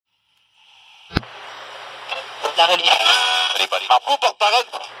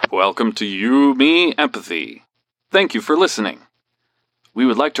Welcome to You, Me, Empathy. Thank you for listening. We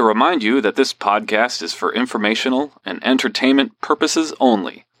would like to remind you that this podcast is for informational and entertainment purposes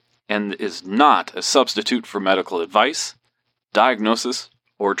only, and is not a substitute for medical advice, diagnosis,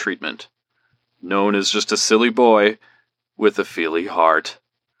 or treatment. Known as just a silly boy with a feely heart.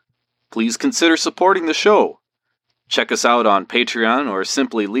 Please consider supporting the show. Check us out on Patreon or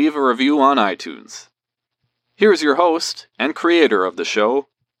simply leave a review on iTunes. Here's your host and creator of the show,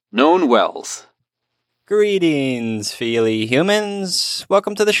 Known Wells. Greetings, feely humans.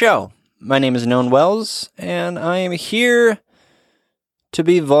 Welcome to the show. My name is Known Wells, and I am here to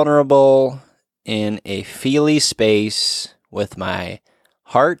be vulnerable in a feely space with my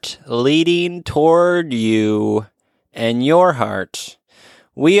heart leading toward you and your heart.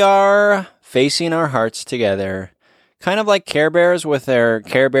 We are facing our hearts together, kind of like Care Bears with their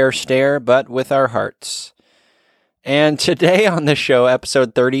Care Bear stare, but with our hearts. And today on the show,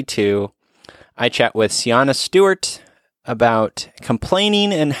 episode 32, I chat with Sienna Stewart about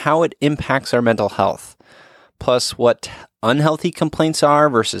complaining and how it impacts our mental health, plus what unhealthy complaints are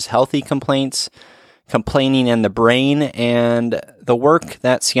versus healthy complaints, complaining in the brain, and the work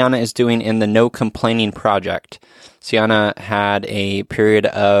that Sienna is doing in the No Complaining Project. Sienna had a period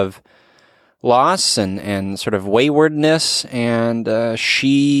of loss and sort of waywardness, and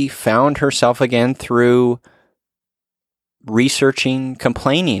she found herself again through researching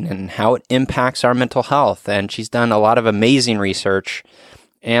complaining and how it impacts our mental health. And she's done a lot of amazing research,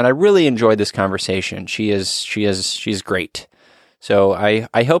 and I really enjoyed this conversation. She's great. So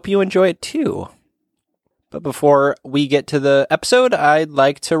I hope you enjoy it too. But before we get to the episode, I'd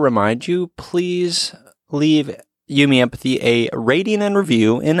like to remind you, please leave You, Me, Empathy a rating and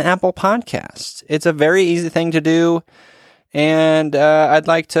review in Apple Podcasts. It's a very easy thing to do, and I'd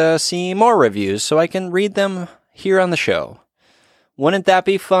like to see more reviews so I can read them here on the show. Wouldn't that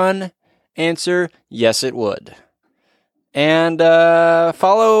be fun? Answer, yes it would. And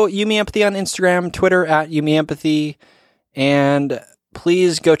follow You, Me, Empathy on Instagram, Twitter at You, Me, Empathy, and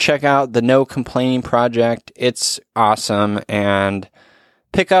please go check out the No Complaining Project. It's awesome, and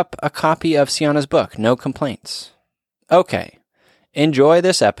pick up a copy of Sienna's book, No Complaints. Okay, enjoy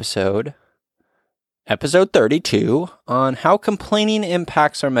this episode 32, on how complaining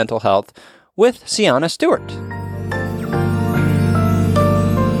impacts our mental health with Sienna Stewart.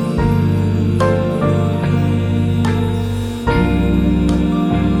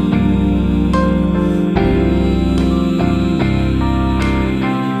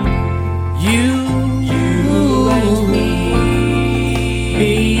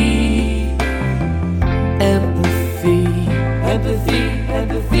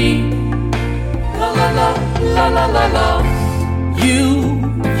 La la la, you,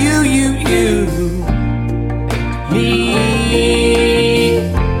 me,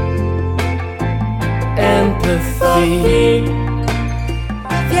 empathy,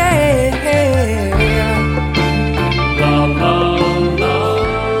 yeah, la la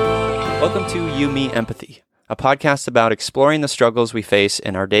la. Welcome to You, Me, Empathy, a podcast about exploring the struggles we face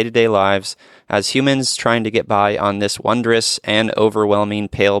in our day-to-day lives as humans trying to get by on this wondrous and overwhelming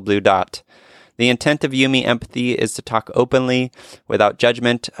pale blue dot. The intent of You, Me, Empathy is to talk openly, without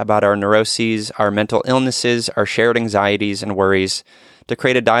judgment, about our neuroses, our mental illnesses, our shared anxieties and worries, to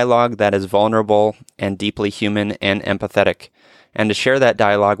create a dialogue that is vulnerable and deeply human and empathetic, and to share that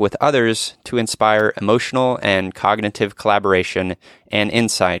dialogue with others to inspire emotional and cognitive collaboration and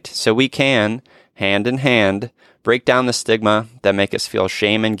insight, so we can, hand in hand, break down the stigma that make us feel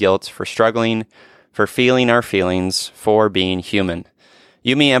shame and guilt for struggling, for feeling our feelings, for being human.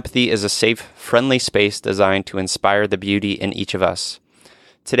 You, Me, Empathy is a safe, friendly space designed to inspire the beauty in each of us.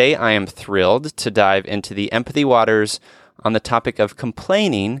 Today, I am thrilled to dive into the empathy waters on the topic of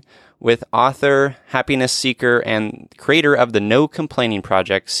complaining with author, happiness seeker, and creator of the No Complaining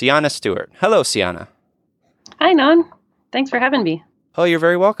Project, Sienna Stewart. Hello, Sienna. Hi, Non. Thanks for having me. Oh, you're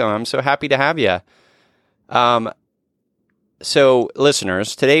very welcome. I'm so happy to have you. So,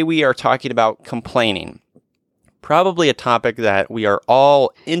 listeners, today we are talking about complaining. Probably a topic that we are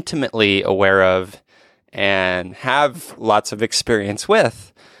all intimately aware of and have lots of experience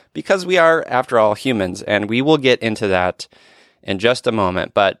with, because we are, after all, humans, and we will get into that in just a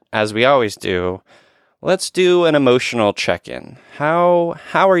moment. But as we always do, let's do an emotional check-in. How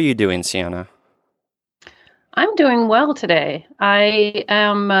are you doing, Sienna? I'm doing well today. I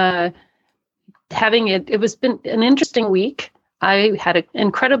am having it. It was been an interesting week. I had an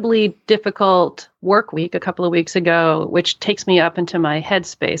incredibly difficult work week a couple of weeks ago, which takes me up into my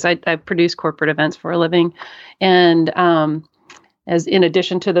headspace. I produce corporate events for a living. And as in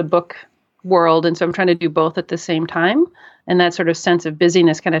addition to the book world. And so I'm trying to do both at the same time. And that sort of sense of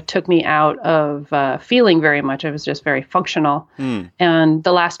busyness kind of took me out of feeling very much. I was just very functional. And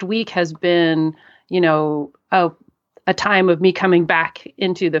the last week has been, a time of me coming back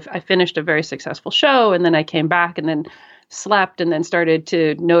into I finished a very successful show, and then I came back and then slept and then started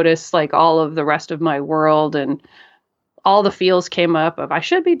to notice like all of the rest of my world, and all the feels came up of I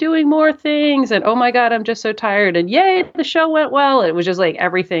should be doing more things, and oh my God, I'm just so tired, and yay, the show went well. It was just like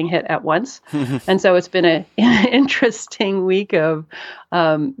everything hit at once. And so it's been an interesting week of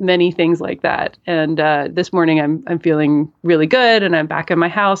many things like that. And this morning I'm feeling really good, and I'm back in my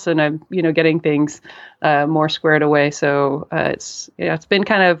house, and I'm getting things more squared away. So it's been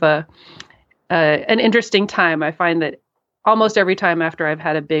kind of an interesting time. I find that almost every time after I've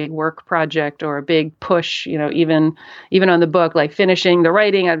had a big work project or a big push, even on the book, like finishing the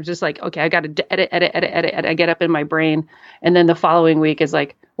writing, I'm just like, okay, I got to edit. I get up in my brain. And then the following week is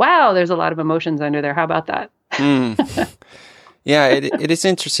like, wow, there's a lot of emotions under there. How about that? Yeah, it is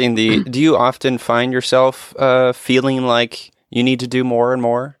interesting. Do you often find yourself feeling like you need to do more and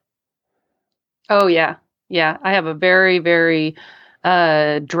more? Oh, yeah. Yeah. I have a very, very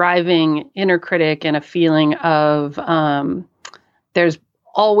driving inner critic and a feeling of there's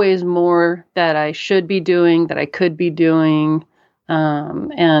always more that I should be doing, that I could be doing,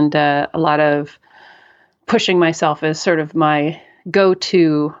 and a lot of pushing myself is sort of my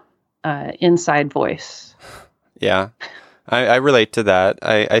go-to inside voice. Yeah, I relate to that.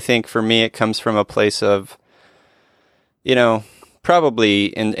 I think for me it comes from a place of, probably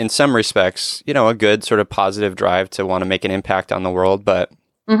in some respects, a good sort of positive drive to want to make an impact on the world, but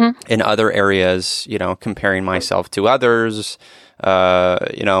in other areas, comparing myself to others,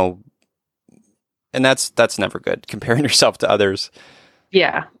 and that's never good, comparing yourself to others.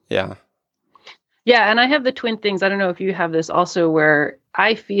 Yeah. Yeah. Yeah. And I have the twin things. I don't know if you have this also, where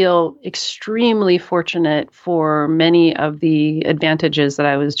I feel extremely fortunate for many of the advantages that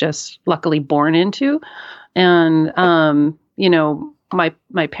I was just luckily born into. And,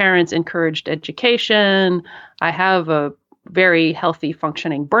 my parents encouraged education. I have a very healthy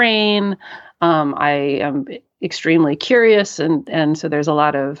functioning brain. I am extremely curious. And so there's a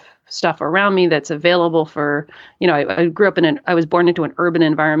lot of stuff around me that's available for, I grew up I was born into an urban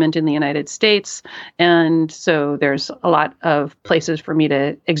environment in the United States. And so there's a lot of places for me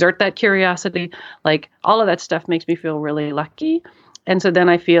to exert that curiosity. Like all of that stuff makes me feel really lucky. And so then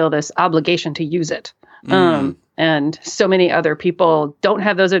I feel this obligation to use it. And so many other people don't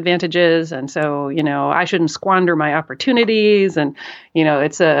have those advantages. And so, I shouldn't squander my opportunities. And,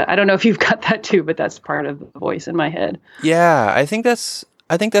 I don't know if you've got that too, but that's part of the voice in my head. Yeah, I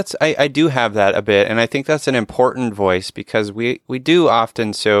do have that a bit. And I think that's an important voice, because we do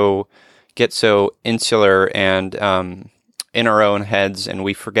often get so insular and in our own heads, and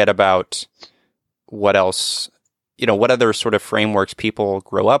we forget about what else, what other sort of frameworks people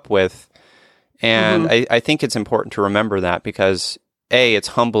grow up with. And I think it's important to remember that, because A, it's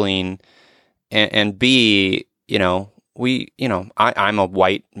humbling, and B, I'm a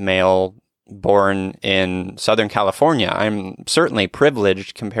white male born in Southern California. I'm certainly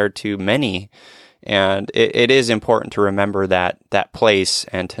privileged compared to many, and it is important to remember that place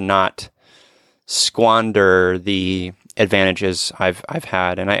and to not squander the advantages I've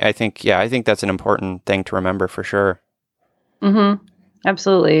had. And I think that's an important thing to remember for sure.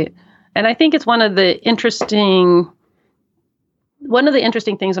 Absolutely. And I think it's one of the interesting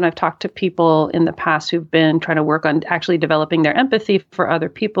things when I've talked to people in the past who've been trying to work on actually developing their empathy for other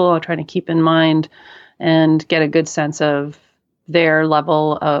people, trying to keep in mind and get a good sense of their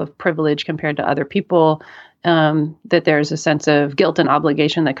level of privilege compared to other people, that there's a sense of guilt and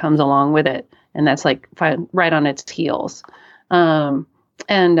obligation that comes along with it. And that's like right on its heels. And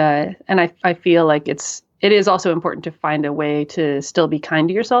I feel like it is also important to find a way to still be kind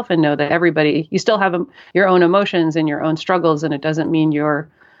to yourself and know that you still have your own emotions and your own struggles. And it doesn't mean you're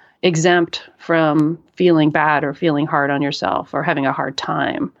exempt from feeling bad or feeling hard on yourself or having a hard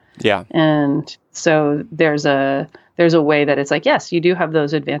time. Yeah. And so there's a way that it's like, yes, you do have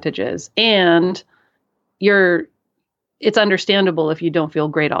those advantages, and it's understandable if you don't feel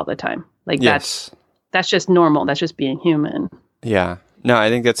great all the time. Like that's just normal. That's just being human. Yeah. No, I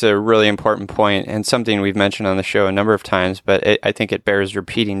think that's a really important point, and something we've mentioned on the show a number of times, but I think it bears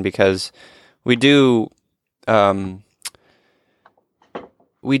repeating, because we do,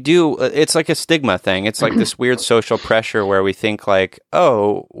 it's like a stigma thing. It's like this weird social pressure where we think like,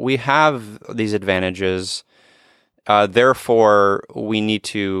 oh, we have these advantages, therefore we need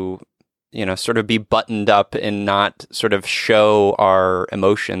to, sort of be buttoned up and not sort of show our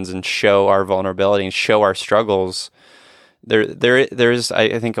emotions and show our vulnerability and show our struggles. there's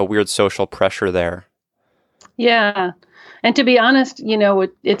I think a weird social pressure there. Yeah. And to be honest,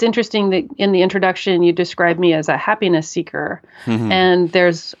 it's interesting that in the introduction, you described me as a happiness seeker. Mhm. And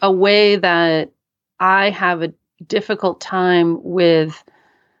there's a way that I have a difficult time with,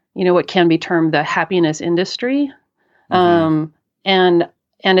 what can be termed the happiness industry. And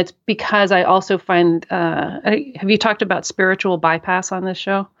it's because I also find, have you talked about spiritual bypass on this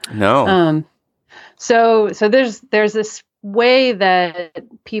show? No. So there's this way that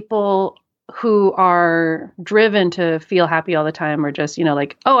people who are driven to feel happy all the time are just,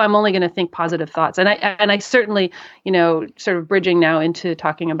 like, oh, I'm only going to think positive thoughts. And I certainly, sort of bridging now into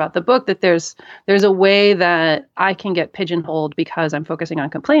talking about the book, that there's a way that I can get pigeonholed because I'm focusing on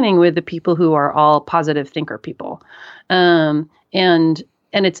complaining with the people who are all positive thinker people.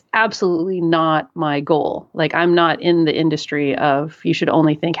 And it's absolutely not my goal. Like, I'm not in the industry of you should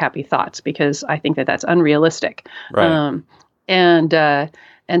only think happy thoughts, because I think that that's unrealistic. Right.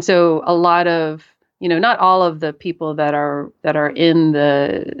 And so a lot of, not all of the people that are in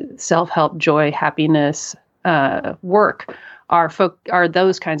the self-help, joy, happiness work are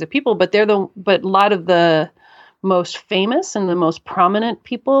those kinds of people, but but a lot of the most famous and the most prominent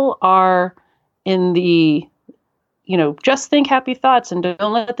people are in the, just think happy thoughts and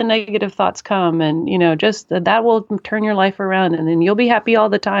don't let the negative thoughts come. And, just that will turn your life around and then you'll be happy all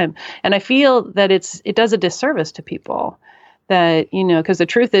the time. And I feel that it does a disservice to people that, because the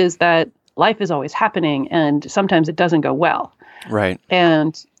truth is that life is always happening and sometimes it doesn't go well. Right.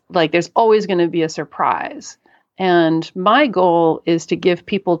 And like, there's always going to be a surprise. And my goal is to give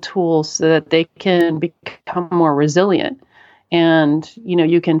people tools so that they can become more resilient. And,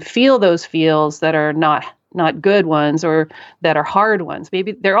 you can feel those feels that are not good ones or that are hard ones.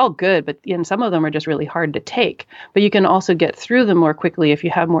 Maybe they're all good, but some of them are just really hard to take. But you can also get through them more quickly if you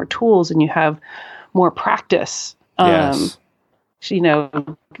have more tools and you have more practice. Yes.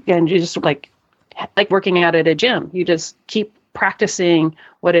 And you just like working out at a gym, you just keep practicing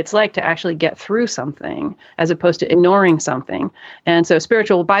what it's like to actually get through something as opposed to ignoring something. And so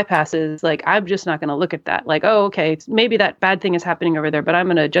spiritual bypass is like, I'm just not going to look at that. Like, oh, okay, maybe that bad thing is happening over there, but I'm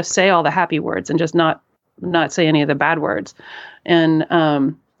going to just say all the happy words and just not say any of the bad words. And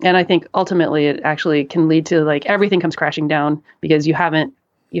I think ultimately it actually can lead to like everything comes crashing down because you haven't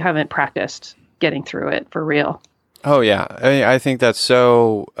practiced getting through it for real. Oh, yeah. I think that's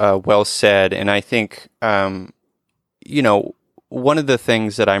so well said. And I think, one of the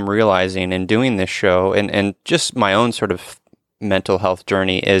things that I'm realizing in doing this show and just my own sort of mental health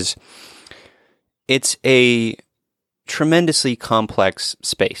journey is it's a tremendously complex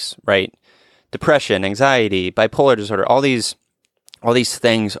space, right? Depression, anxiety, bipolar disorder, all these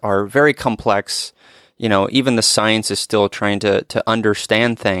things are very complex. Even the science is still trying to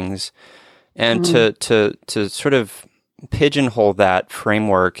understand things. And to sort of pigeonhole that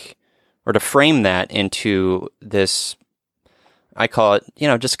framework or to frame that into this, I call it,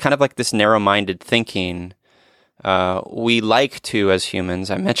 just kind of like this narrow-minded thinking. We like to, as humans,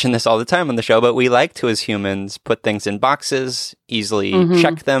 I mention this all the time on the show, but we like to, as humans, put things in boxes, easily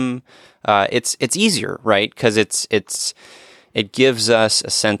check them. It's easier, right? Because it gives us a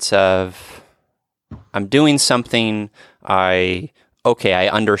sense of, I'm doing something, I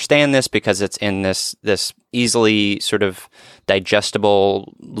understand this because it's in this easily sort of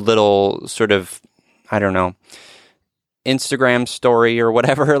digestible little sort of, I don't know, Instagram story or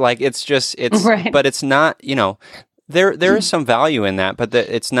whatever. Like it's right. But it's not, there is some value in that, but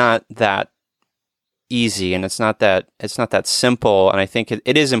it's not that easy and it's not that simple. And I think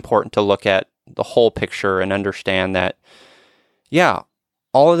it is important to look at the whole picture and understand that, yeah,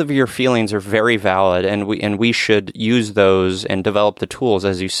 all of your feelings are very valid, and we should use those and develop the tools,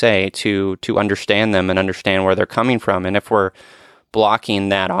 as you say, to understand them and understand where they're coming from. And if we're blocking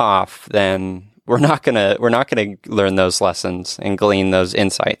that off, then we're not gonna learn those lessons and glean those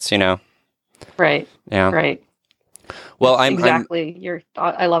insights. Right. Yeah. Right. Well, I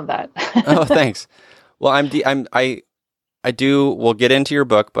love that. Oh, thanks. Well, we'll get into your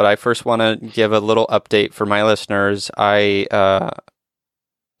book, but I first want to give a little update for my listeners.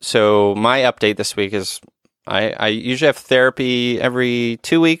 So my update this week is I usually have therapy every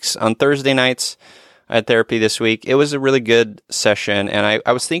 2 weeks on Thursday nights. I had therapy this week. It was a really good session. And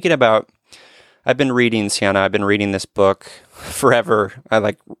I was thinking about, I've been reading, Sienna, I've been reading this book forever.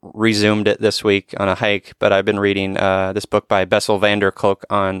 I resumed it this week on a hike, but I've been reading this book by Bessel van der Kolk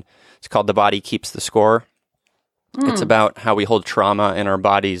it's called The Body Keeps the Score. It's about how we hold trauma in our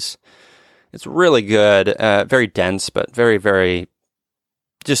bodies. It's really good, very dense, but very, very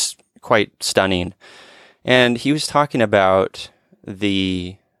just quite stunning. And he was talking about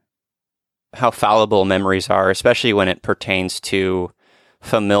the fallible memories are, especially when it pertains to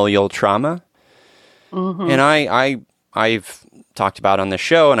familial trauma. And I've talked about on the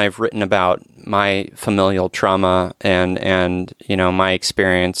show, and I've written about my familial trauma and my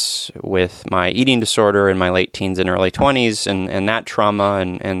experience with my eating disorder in my late teens and early 20s, and that trauma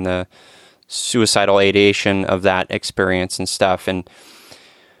and the suicidal ideation of that experience and stuff. And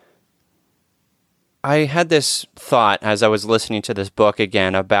I had this thought as I was listening to this book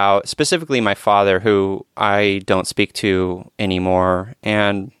again about specifically my father, who I don't speak to anymore.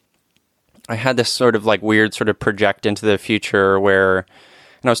 And I had this sort of like weird sort of project into the future where,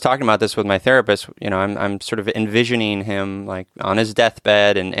 and I was talking about this with my therapist, I'm sort of envisioning him like on his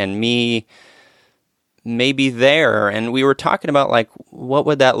deathbed and me maybe there. And we were talking about like, what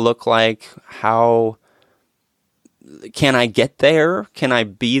would that look like? How can I get there? Can I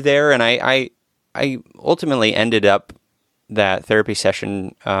be there? And I ultimately ended up that therapy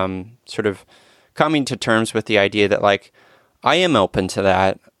session sort of coming to terms with the idea that like, I am open to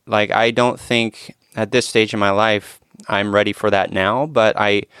that. Like, I don't think at this stage in my life I'm ready for that now, but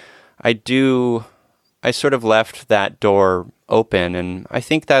I sort of left that door open, and I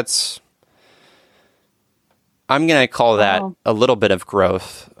think I'm going to call that a little bit of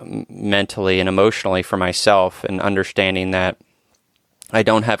growth mentally and emotionally for myself, and understanding that I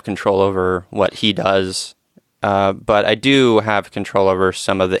don't have control over what he does, but I do have control over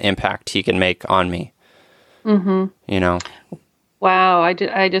some of the impact he can make on me. Wow,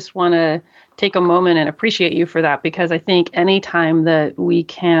 I just want to take a moment and appreciate you for that, because I think anytime that we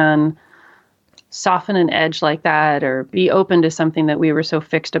can soften an edge like that or be open to something that we were so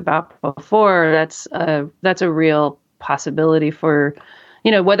fixed about before, that's a real possibility for,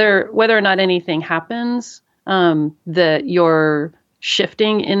 whether or not anything happens, that you're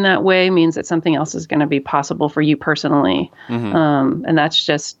shifting in that way means that something else is going to be possible for you personally. And that's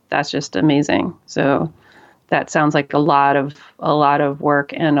just amazing. So that sounds like a lot of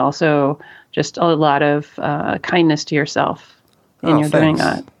work, and also just a lot of kindness to yourself in your doing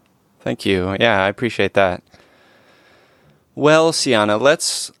that. Thank you. Yeah, I appreciate that. Well, Sienna,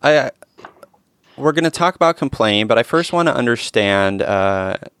 we're going to talk about complaining, but I first want to understand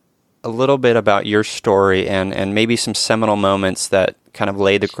a little bit about your story and maybe some seminal moments that kind of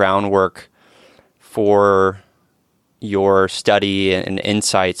lay the groundwork for your study and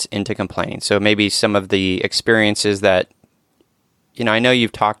insights into complaining. So maybe some of the experiences that, I know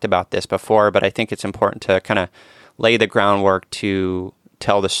you've talked about this before, but I think it's important to kind of lay the groundwork to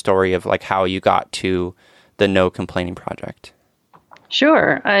tell the story of like how you got to the No Complaining Project.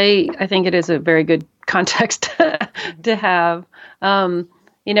 Sure. I think it is a very good context to have.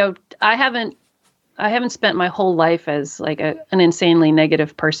 I haven't spent my whole life as like an insanely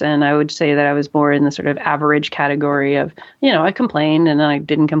negative person. I would say that I was more in the sort of average category of, I complained and then I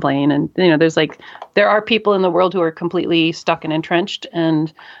didn't complain. And, there are people in the world who are completely stuck and entrenched.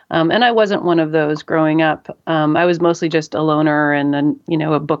 And I wasn't one of those growing up. I was mostly just a loner and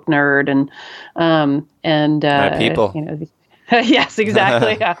a book nerd and people. Yes,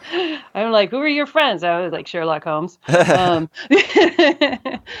 exactly. Yeah. I'm like, who are your friends? I was like Sherlock Holmes. And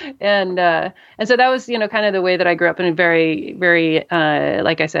so that was, kind of the way that I grew up in a very, very,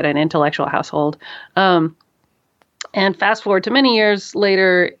 like I said, an intellectual household. And fast forward to many years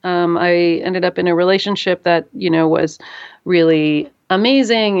later, I ended up in a relationship that, was really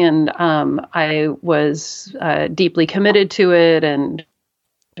amazing. And I was deeply committed to it, and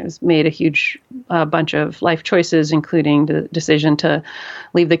made a huge bunch of life choices, including the decision to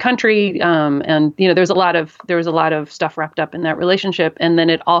leave the country. And there was a lot of stuff wrapped up in that relationship, and then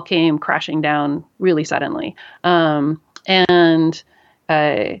it all came crashing down really suddenly. And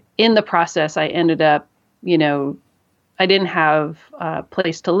in the process, I ended up, I didn't have a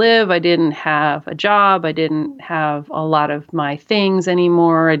place to live. I didn't have a job. I didn't have a lot of my things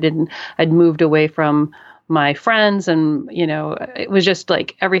anymore. I'd moved away from my friends, and, it was just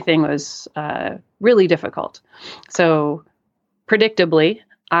like everything was really difficult. So predictably,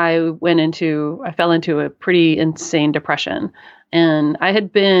 I fell into a pretty insane depression, and I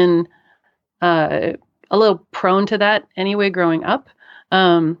had been a little prone to that anyway growing up.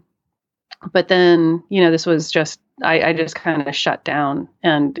 But then, this was just, I just kind of shut down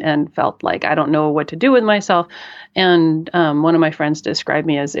and felt like I don't know what to do with myself. And one of my friends described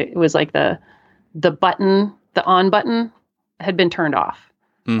me as, it was like the on button had been turned off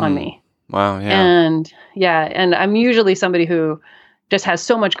on me. Wow. Yeah. And I'm usually somebody who just has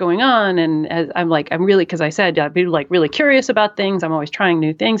so much going on. And as I'm really, because I said I'd be like really curious about things. I'm always trying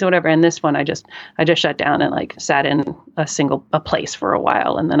new things or whatever. And this one, I just shut down and like sat in a place for a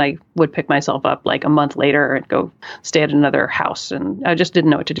while. And then I would pick myself up like a month later and go stay at another house. And I just didn't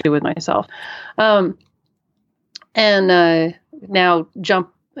know what to do with myself. Now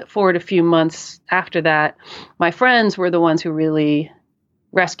jump forward a few months after that, my friends were the ones who really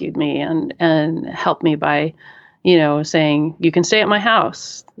rescued me and helped me by, saying, you can stay at my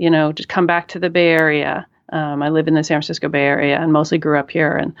house, just come back to the Bay Area. I live in the San Francisco Bay Area and mostly grew up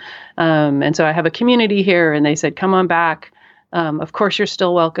here. And so I have a community here, and they said, come on back. Of course, you're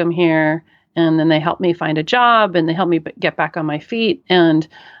still welcome here. And then they helped me find a job, and they helped me get back on my feet. And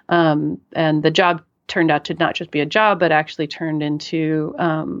the job turned out to not just be a job, but actually turned into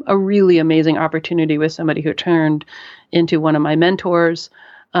a really amazing opportunity with somebody who turned into one of my mentors.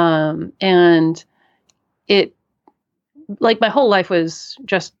 And it, like, my whole life was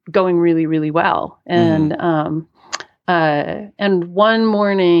just going really, really well. And one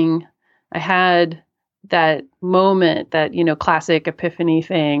morning I had that moment, that, classic epiphany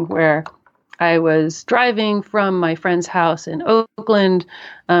thing, where I was driving from my friend's house in Oakland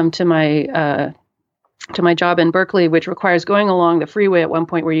to my job in Berkeley, which requires going along the freeway at one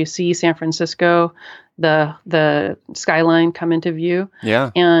point where you see San Francisco, the skyline come into view. Yeah.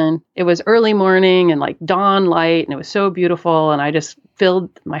 And it was early morning and like dawn light, and it was so beautiful. And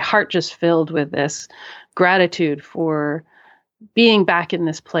my heart just filled with this gratitude for being back in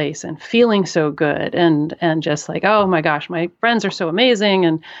this place and feeling so good. And just like, oh my gosh, my friends are so amazing.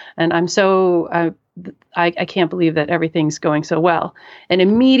 And I'm so, I can't believe that everything's going so well. And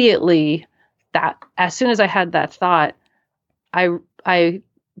immediately, that as soon as I had that thought, I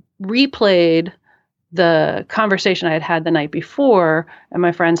replayed the conversation I had had the night before at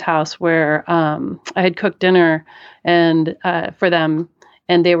my friend's house, where I had cooked dinner and for them,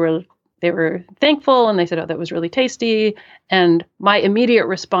 and they were thankful, and they said, "Oh, that was really tasty." And my immediate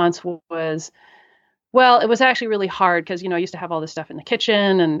response was, well, it was actually really hard because, I used to have all this stuff in the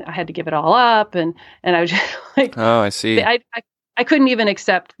kitchen, and I had to give it all up, and I was just like, oh, I see. I couldn't even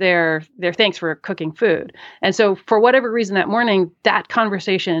accept their thanks for cooking food. And so for whatever reason that morning, that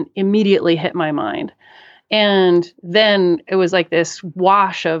conversation immediately hit my mind. And then it was like this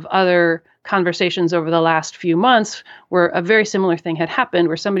wash of other conversations over the last few months where a very similar thing had happened,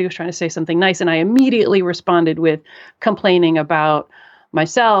 where somebody was trying to say something nice. And I immediately responded with complaining about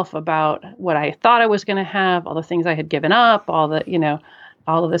myself, about what I thought I was going to have, all the things I had given up, all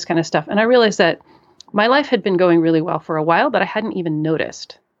of this kind of stuff. And I realized that my life had been going really well for a while, but I hadn't even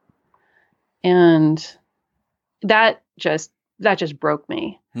noticed. And that just broke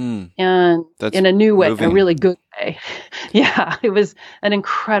me. And that's in a new way, moving. In a really good way. Yeah, it was an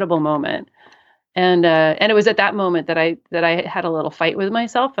incredible moment. And it was at that moment that I had a little fight with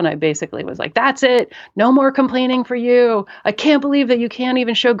myself, and I basically was like, that's it. No more complaining for you. I can't believe that you can't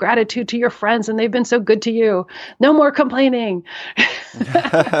even show gratitude to your friends, and they've been so good to you. No more complaining.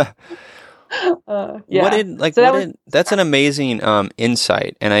 Yeah. That's an amazing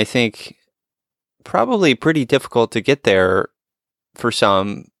insight, and I think probably pretty difficult to get there for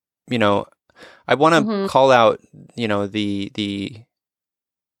some. I want to call out, I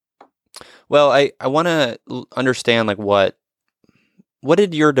want to understand, like, what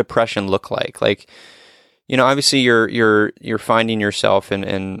did your depression look like? Like, obviously you're finding yourself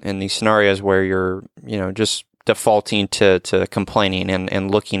in these scenarios where you're, just defaulting to complaining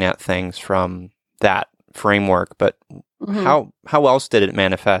and looking at things from that framework. But how else did it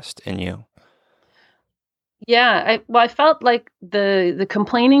manifest in you? Yeah, I felt like the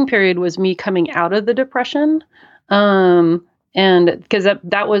complaining period was me coming out of the depression. And because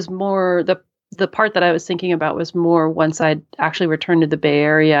that was more the part that I was thinking about was more once I'd actually returned to the Bay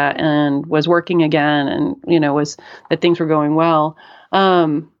Area and was working again, and was that things were going well.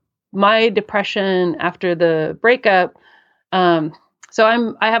 My depression after the breakup, so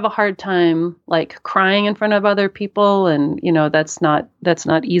I have a hard time like crying in front of other people, and that's not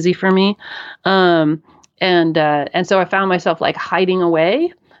easy for me. And so I found myself like hiding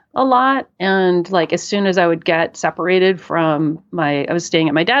away a lot. And like, as soon as I would get separated from I was staying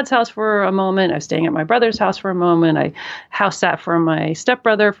at my dad's house for a moment. I was staying at my brother's house for a moment. I house sat for my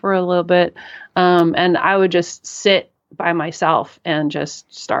stepbrother for a little bit. And I would just sit by myself and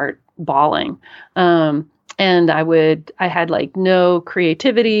just start bawling. And I had like no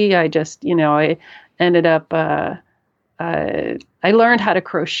creativity. I just, I ended up, I learned how to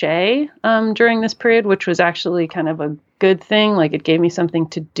crochet during this period, which was actually kind of a good thing. Like, it gave me something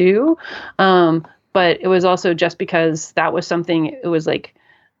to do. But it was also just because that was something, it was like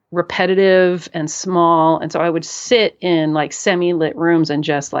repetitive and small. And so I would sit in like semi-lit rooms and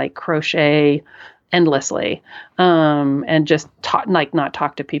just like crochet endlessly, and just not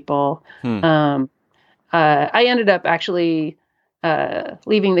talk to people. I ended up actually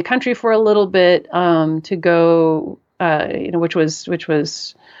leaving the country for a little bit to go, which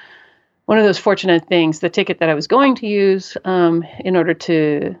was one of those fortunate things. The ticket that I was going to use in order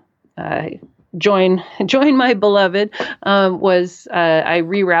to join my beloved was I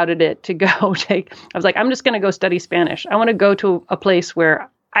rerouted it to go take. I was like, I'm just going to go study Spanish. I want to go to a place where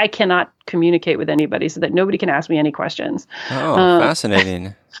I cannot communicate with anybody so that nobody can ask me any questions. Oh,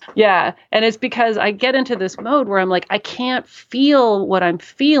 fascinating. Yeah. And it's because I get into this mode where I'm like, I can't feel what I'm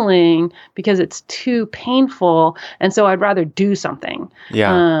feeling because it's too painful. And so I'd rather do something.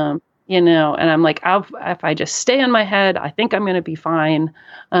 Yeah. And I'm like, if I just stay in my head, I think I'm going to be fine.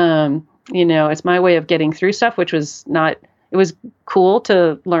 It's my way of getting through stuff, which was not, it was cool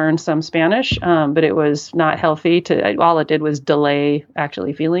to learn some Spanish, but it was not healthy all it did was delay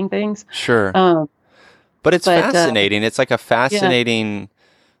actually feeling things. Sure. But it's fascinating. It's like a fascinating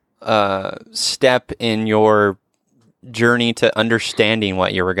step in your journey to understanding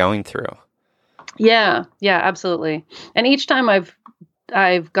what you were going through. Yeah, absolutely. And each time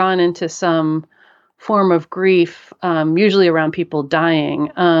I've gone into some form of grief, usually around people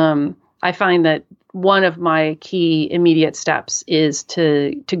dying, I find that one of my key immediate steps is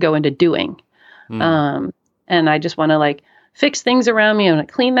to go into doing. And I just want to like fix things around me. I want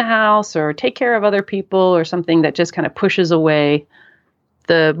to clean the house or take care of other people or something that just kind of pushes away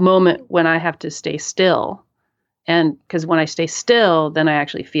the moment when I have to stay still. And because when I stay still, then I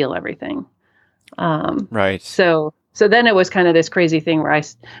actually feel everything. Right. So then it was kind of this crazy thing where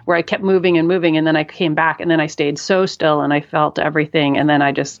I kept moving and moving, and then I came back, and then I stayed so still, and I felt everything, and then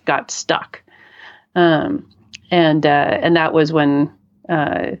I just got stuck. And that was when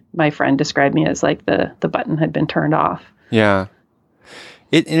my friend described me as like the button had been turned off. Yeah.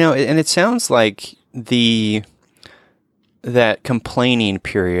 And it sounds like that complaining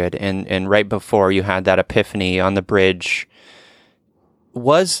period and right before you had that epiphany on the bridge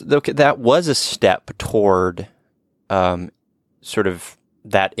that was a step toward sort of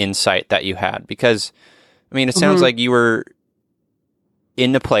that insight that you had, because I mean, it sounds like you were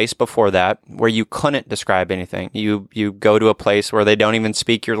in a place before that where you couldn't describe anything. You go to a place where they don't even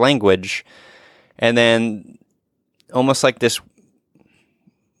speak your language, and then almost like this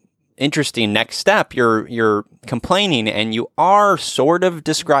interesting next step, you're complaining and you are sort of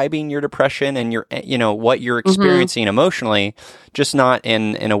describing your depression and what you're experiencing emotionally, just not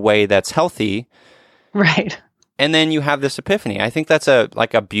in a way that's healthy. Right. And then you have this epiphany. I think that's a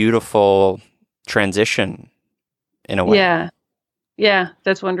beautiful transition in a way. Yeah,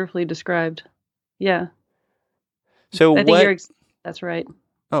 that's wonderfully described. Yeah. So I think that's right.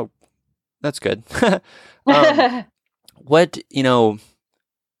 Oh, that's good.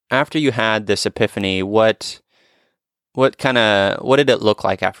 After you had this epiphany, what did it look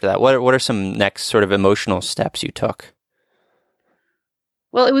like after that? What are some next sort of emotional steps you took?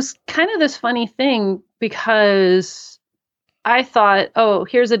 Well, it was kind of this funny thing because I thought, oh,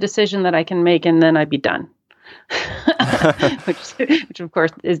 here's a decision that I can make and then I'd be done. which of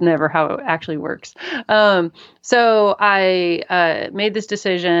course is never how it actually works. So I made this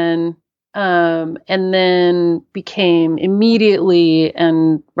decision and then became immediately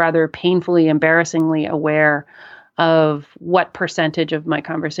and rather painfully, embarrassingly aware of what percentage of my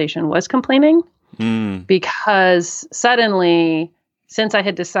conversation was complaining. Because suddenly, since I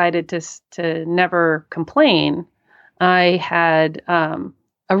had decided to never complain, I had a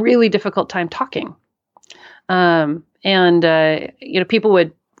really difficult time talking. People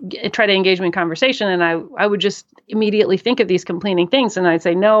would try to engage me in conversation, and I would just immediately think of these complaining things, and I'd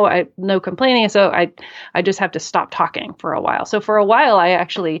say, no complaining. So I just have to stop talking for a while. So for a while, I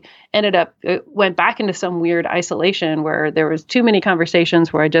actually went back into some weird isolation where there was too many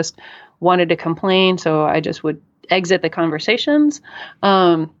conversations where I just wanted to complain. So I just would exit the conversations.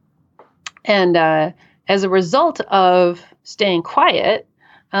 As a result of staying quiet,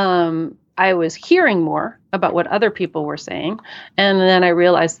 I was hearing more about what other people were saying. And then I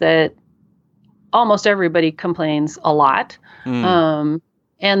realized that almost everybody complains a lot. And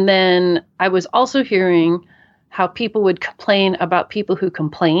then I was also hearing how people would complain about people who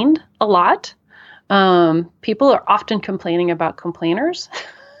complained a lot. People are often complaining about complainers.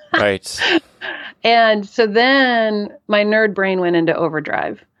 Right. And so then my nerd brain went into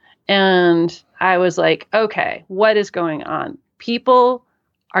overdrive. And I was like, okay, what is going on? People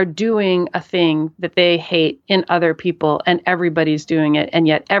are doing a thing that they hate in other people, and everybody's doing it, and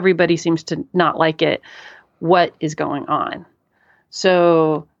yet everybody seems to not like it. What is going on?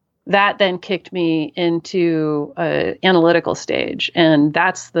 So that then kicked me into an analytical stage. And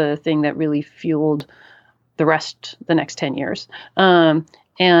that's the thing that really fueled the next 10 years.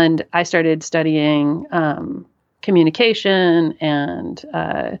 And I started studying communication and,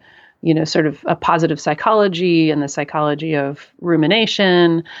 sort of a positive psychology and the psychology of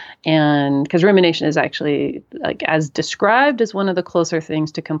rumination. And because rumination is actually, like, as described, as one of the closer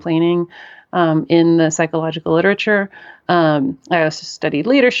things to complaining in the psychological literature. I also studied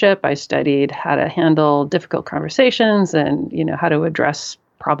leadership. I studied how to handle difficult conversations and, how to address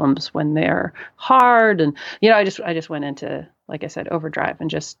problems when they're hard. And, I just went into, like I said, overdrive and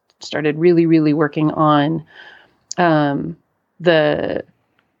just started really, really working on the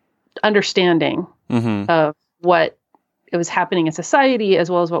understanding of what it was happening in society as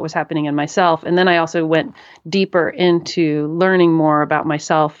well as what was happening in myself. And then I also went deeper into learning more about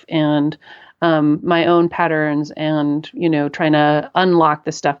myself and my own patterns and, trying to unlock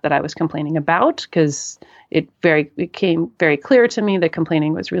the stuff that I was complaining about, because it became very clear to me that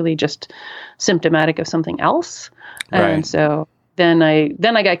complaining was really just symptomatic of something else. Right. And so then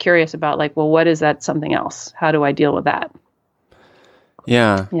I got curious about, like, well, what is that something else? How do I deal with that?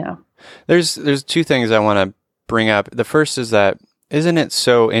 Yeah. Yeah. There's two things I want to bring up. The first is that, isn't it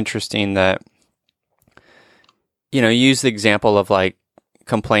so interesting that, you use the example of, like,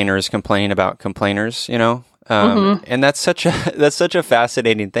 complainers complaining about complainers, and that's such a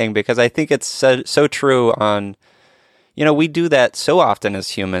fascinating thing, because I think it's so true on, we do that so often as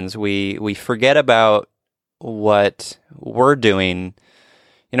humans. We forget about what we're doing.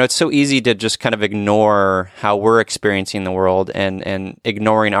 It's so easy to just kind of ignore how we're experiencing the world and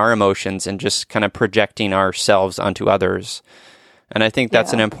ignoring our emotions and just kind of projecting ourselves onto others. And I think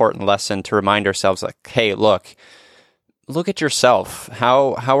that's an important lesson to remind ourselves, like, hey, look at yourself.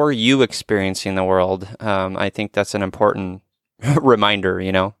 How are you experiencing the world? I think that's an important reminder,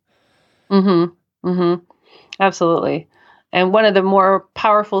 Absolutely. And one of the more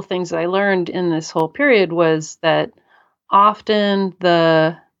powerful things that I learned in this whole period was that often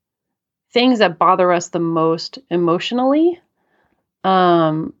the things that bother us the most emotionally,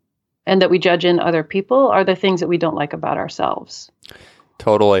 and that we judge in other people, are the things that we don't like about ourselves.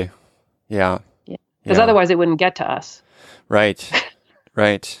 Totally. Yeah. Because otherwise it wouldn't get to us. Right.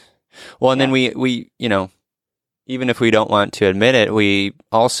 Right. Well, and then we, even if we don't want to admit it, we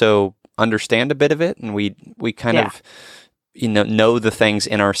also understand a bit of it, and we kind of, know the things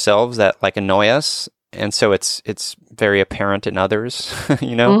in ourselves that, like, annoy us. And so it's very apparent in others,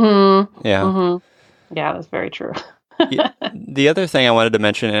 Yeah. Yeah, that's very true. The other thing I wanted to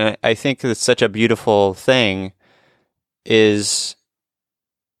mention, and I think it's such a beautiful thing, is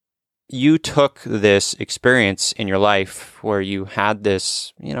you took this experience in your life where you had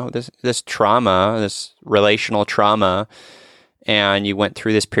this, this trauma, this relational trauma, and you went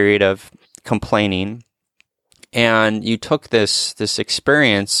through this period of complaining, and you took this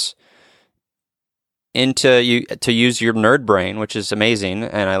experience to use your nerd brain, which is amazing,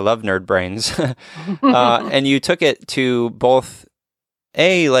 and I love nerd brains. And you took it to both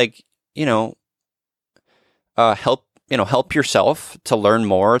help yourself to learn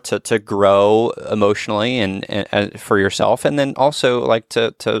more, to grow emotionally and for yourself, and then also, like,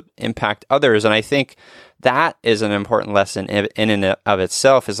 to impact others. And I think that is an important lesson in and of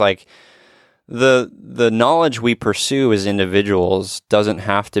itself, is, like, the knowledge we pursue as individuals doesn't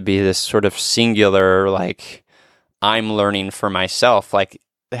have to be this sort of singular, like, I'm learning for myself. Like,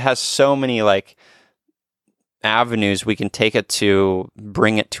 it has so many, like, avenues we can take it to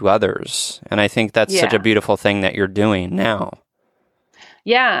bring it to others. And I think that's such a beautiful thing that you're doing now.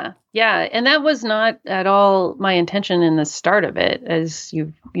 Yeah. And that was not at all my intention in the start of it, as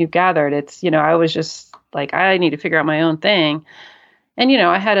you've gathered. It's, I was just like, I need to figure out my own thing. And,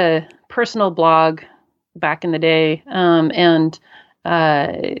 I had a personal blog back in the day. And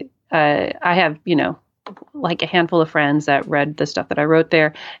I have, like, a handful of friends that read the stuff that I wrote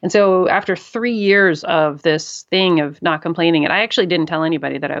there. And so after 3 years of this thing of not complaining, and I actually didn't tell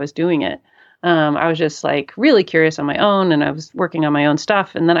anybody that I was doing it. I was just, like, really curious on my own, and I was working on my own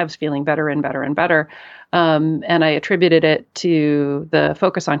stuff. And then I was feeling better and better and better. And I attributed it to the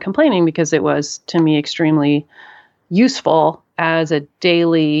focus on complaining because it was, to me, extremely useful as a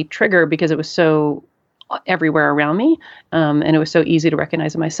daily trigger, because it was so everywhere around me. And it was so easy to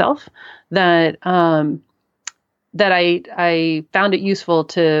recognize in myself that that I found it useful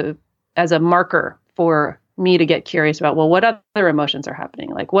as a marker for me to get curious about, well, what other emotions are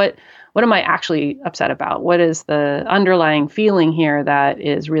happening? Like, what am I actually upset about? What is the underlying feeling here that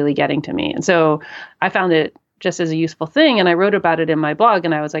is really getting to me? And so I found it just as a useful thing. And I wrote about it in my blog,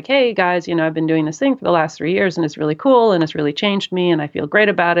 and I was like, hey guys, I've been doing this thing for the last 3 years, and it's really cool, and it's really changed me, and I feel great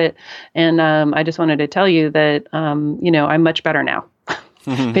about it. And I just wanted to tell you that, I'm much better now,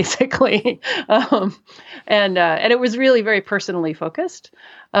 basically. And it was really very personally focused.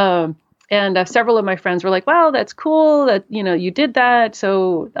 And several of my friends were like, wow, that's cool that, you did that.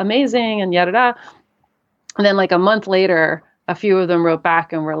 So amazing, and yada, yada. And then like a month later, a few of them wrote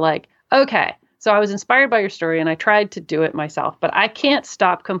back and were like, okay, so I was inspired by your story and I tried to do it myself, but I can't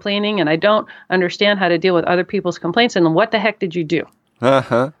stop complaining and I don't understand how to deal with other people's complaints. And what the heck did you do?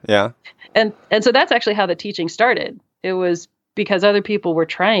 Yeah. And so that's actually how the teaching started. It was because other people were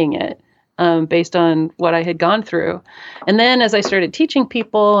trying it based on what I had gone through. And then as I started teaching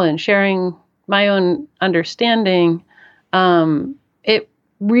people and sharing my own understanding, it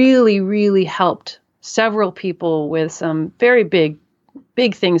really, really helped several people with some very big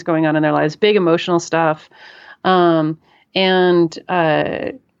things going on in their lives, big emotional stuff. And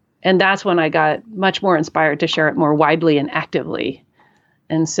that's when I got much more inspired to share it more widely and actively.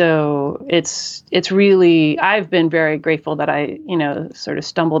 And so it's really, I've been very grateful that I, sort of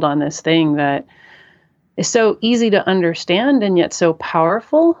stumbled on this thing that is so easy to understand and yet so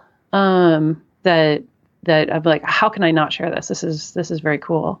powerful, that I'm like, how can I not share this? This is very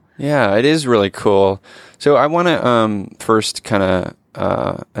cool. Yeah, it is really cool. So I want to first kind of,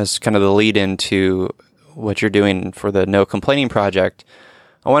 as kind of the lead into what you're doing for the No Complaining Project,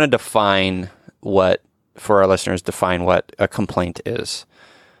 I want to define what a complaint is.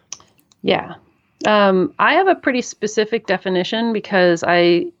 Yeah. I have a pretty specific definition because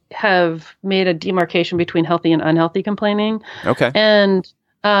I have made a demarcation between healthy and unhealthy complaining. Okay. And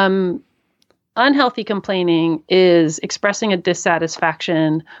unhealthy complaining is expressing a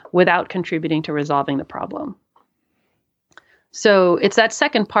dissatisfaction without contributing to resolving the problem. So it's that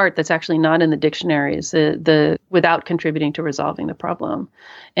second part that's actually not in the dictionaries, the without contributing to resolving the problem.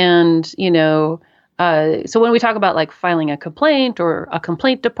 And, so when we talk about like filing a complaint or a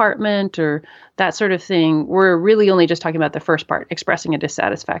complaint department or that sort of thing, we're really only just talking about the first part, expressing a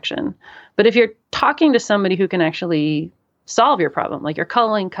dissatisfaction. But if you're talking to somebody who can actually solve your problem, like you're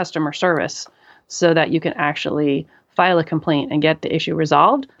calling customer service so that you can actually file a complaint and get the issue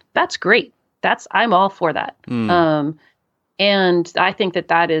resolved, that's great. I'm all for that. And I think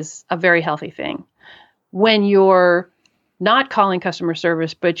that is a very healthy thing. When you're not calling customer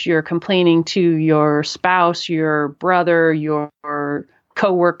service, but you're complaining to your spouse, your brother, your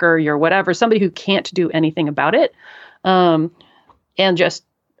coworker, your whatever, somebody who can't do anything about it, and just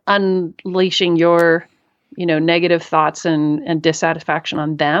unleashing your, negative thoughts and dissatisfaction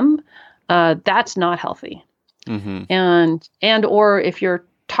on them, that's not healthy. Mm-hmm. And or if you're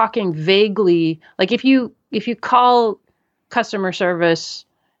talking vaguely, like if you call customer service,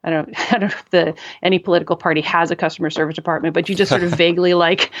 I don't know if any political party has a customer service department, but you just sort of vaguely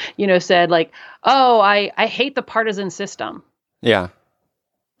said like, oh, I hate the partisan system. Yeah.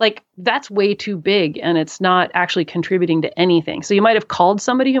 Like that's way too big and it's not actually contributing to anything. So you might have called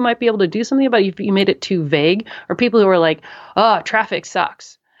somebody who might be able to do something about it, you made it too vague, or people who are like, oh, traffic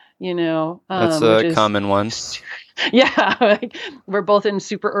sucks. That's a common one. Yeah, like we're both in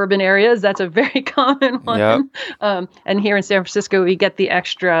super urban areas. That's a very common one. Yep. And here in San Francisco, we get the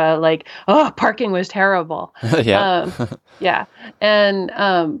extra like, oh, parking was terrible. Yeah. Yeah. And,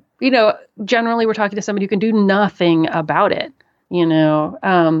 generally we're talking to somebody who can do nothing about it,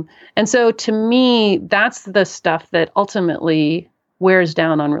 And so to me, that's the stuff that ultimately wears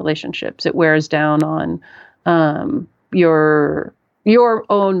down on relationships. It wears down on your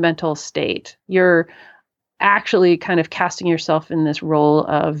own mental state. You're actually kind of casting yourself in this role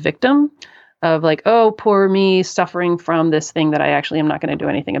of victim, of like, oh, poor me suffering from this thing that I actually am not going to do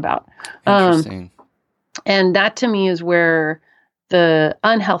anything about. Interesting. And that to me is where the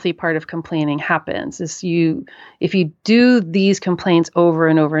unhealthy part of complaining happens. Is if you do these complaints over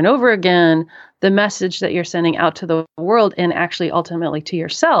and over and over again, the message that you're sending out to the world and actually ultimately to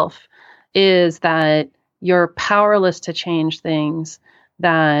yourself is that you're powerless to change things,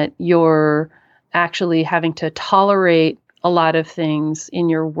 that you're actually having to tolerate a lot of things in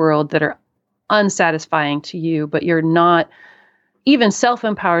your world that are unsatisfying to you, but you're not even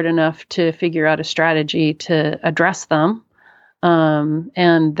self-empowered enough to figure out a strategy to address them,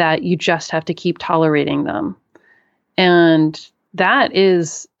 and that you just have to keep tolerating them. And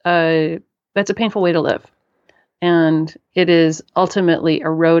that's a painful way to live. And it is ultimately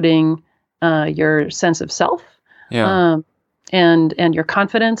eroding your sense of self, and your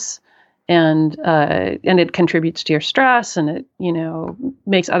confidence. And it contributes to your stress, and it,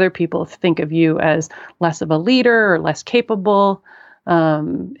 makes other people think of you as less of a leader or less capable.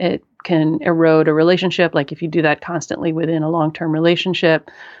 It can erode a relationship. Like if you do that constantly within a long-term relationship,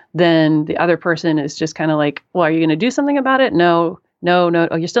 then the other person is just kind of like, well, are you going to do something about it? No.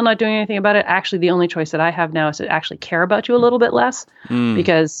 Oh, you're still not doing anything about it. Actually, the only choice that I have now is to actually care about you a little bit less,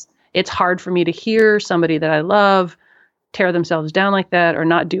 because it's hard for me to hear somebody that I love tear themselves down like that, or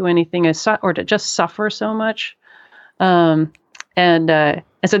not do anything, or to just suffer so much. And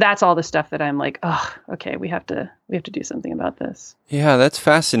so that's all the stuff that I'm like, oh, okay, we have to do something about this. Yeah, that's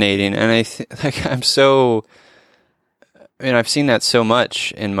fascinating. And I've seen that so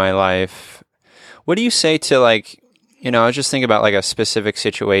much in my life. What do you say to, like, I was just thinking about like a specific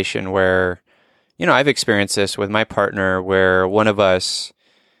situation where, I've experienced this with my partner where one of us,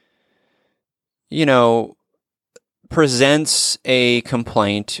 presents a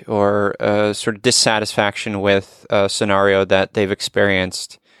complaint or a sort of dissatisfaction with a scenario that they've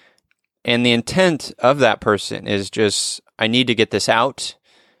experienced. And the intent of that person is just, I need to get this out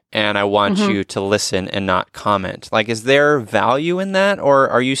and I want you to listen and not comment. Like, is there value in that? Or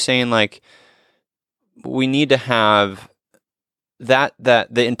are you saying like, we need to have that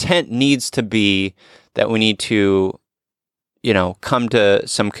the intent needs to be that we need to, come to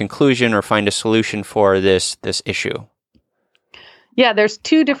some conclusion or find a solution for this issue? Yeah, there's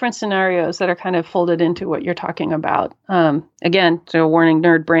two different scenarios that are kind of folded into what you're talking about. Again, so warning,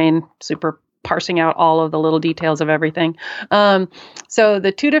 nerd brain, super parsing out all of the little details of everything. So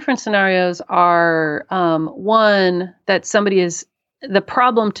the two different scenarios are, one, that the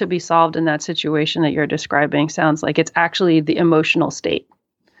problem to be solved in that situation that you're describing sounds like it's actually the emotional state.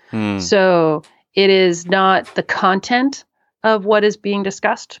 So it is not the content of what is being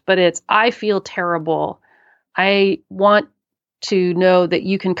discussed, but it's, I feel terrible. I want to know that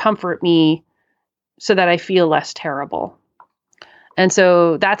you can comfort me so that I feel less terrible. And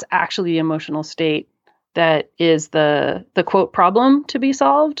so that's actually the emotional state that is the quote problem to be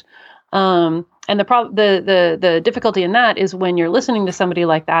solved. And the difficulty in that is when you're listening to somebody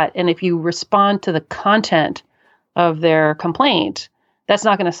like that, and if you respond to the content of their complaint, that's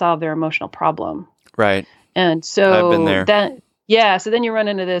not going to solve their emotional problem. Right. And so I've been there. So then you run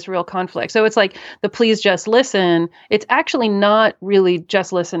into this real conflict. So it's like the please just listen. It's actually not really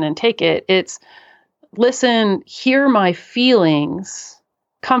just listen and take it. It's listen, hear my feelings,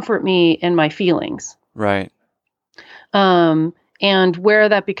 comfort me in my feelings. Right. And where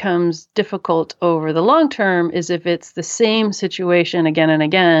that becomes difficult over the long term is if it's the same situation again and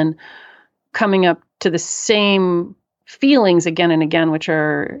again, coming up to the same feelings again and again, which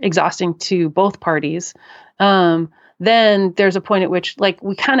are exhausting to both parties. Then there's a point at which, like,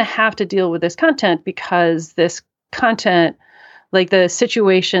 we kind of have to deal with this content, because this content, like the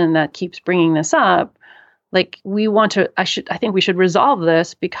situation that keeps bringing this up, like I think we should resolve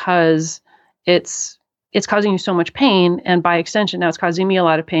this because it's causing you so much pain. And by extension, now it's causing me a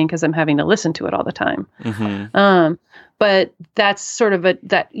lot of pain because I'm having to listen to it all the time. But that's sort of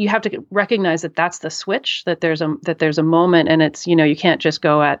that you have to recognize that that's the switch, that there's a moment, and it's, you can't just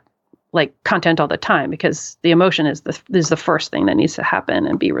go at like content all the time, because the emotion is the first thing that needs to happen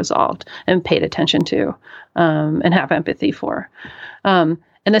and be resolved and paid attention to, and have empathy for. And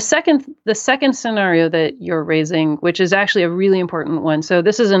the second scenario that you're raising, which is actually a really important one. So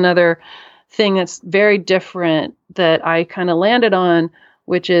this is another thing that's very different that I kind of landed on,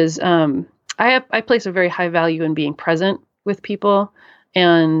 which is I place a very high value in being present with people,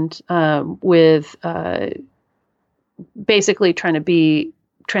 and with basically trying to be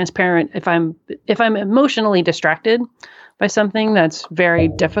transparent. If I'm emotionally distracted by something that's very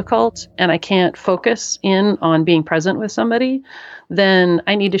difficult and I can't focus in on being present with somebody, then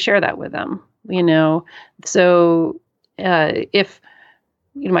I need to share that with them. So if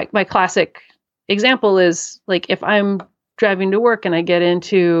my classic example is like, if I'm driving to work and I get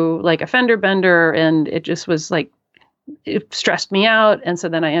into like a fender bender and it just was like, it stressed me out. And so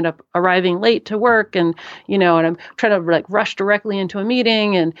then I end up arriving late to work, and, and I'm trying to like rush directly into a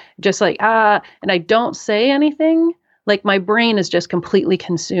meeting and just like, and I don't say anything, like my brain is just completely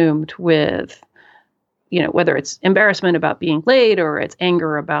consumed with, whether it's embarrassment about being late, or it's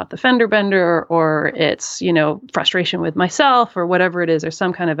anger about the fender bender, or it's, frustration with myself, or whatever it is, or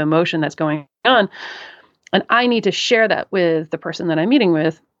some kind of emotion that's going on. And I need to share that with the person that I'm meeting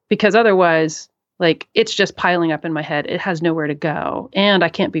with, because otherwise, like, it's just piling up in my head. It has nowhere to go, and I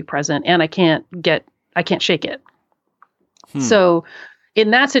can't be present, and I can't shake it. So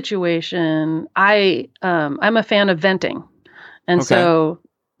in that situation, I'm a fan of venting. And so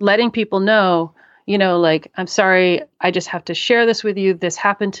letting people know, like, I'm sorry, I just have to share this with you. This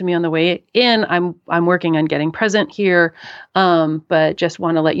happened to me on the way in. I'm working on getting present here. But just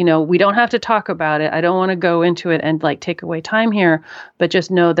want to let you know, we don't have to talk about it. I don't want to go into it and like take away time here, but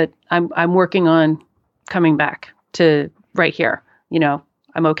just know that I'm working on coming back to right here.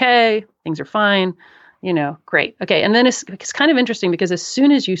 I'm okay. Things are fine. Great. Okay. And then it's kind of interesting because as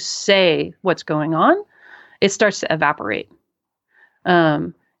soon as you say what's going on, it starts to evaporate.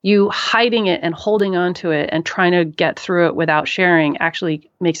 You hiding it and holding on to it and trying to get through it without sharing actually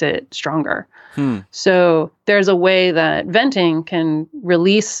makes it stronger. So there's a way that venting can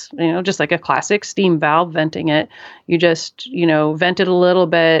release, just like a classic steam valve, venting it. You just, vent it a little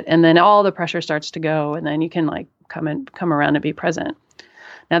bit and then all the pressure starts to go and then you can like come around and be present.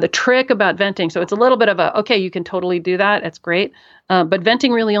 Now the trick about venting, so it's a little bit of okay, you can totally do that. It's great. But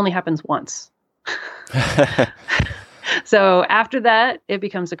venting really only happens once. So after that, it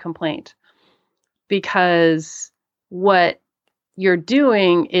becomes a complaint because what you're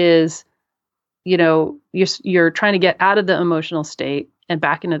doing is, you're trying to get out of the emotional state and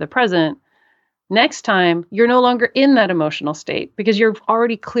back into the present. Next time, you're no longer in that emotional state because you've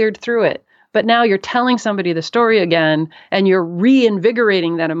already cleared through it. But now you're telling somebody the story again and you're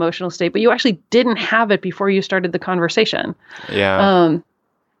reinvigorating that emotional state, but you actually didn't have it before you started the conversation. Yeah.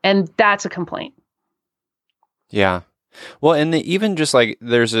 And that's a complaint. Yeah. Well, and even just like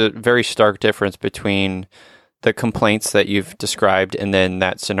there's a very stark difference between the complaints that you've described and then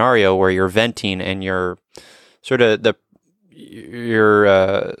that scenario where you're venting and you're sort of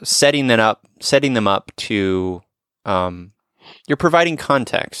you're setting them up to you're providing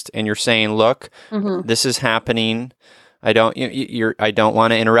context and you're saying, look, this is happening. I don't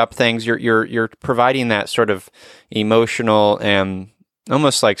want to interrupt things. You're providing that sort of emotional and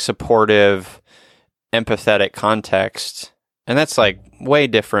almost like supportive, empathetic context. And that's like way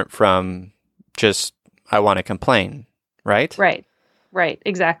different from just, I want to complain, right? Right.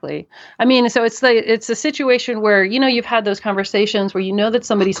 Exactly. I mean, so it's a situation where, you've had those conversations where that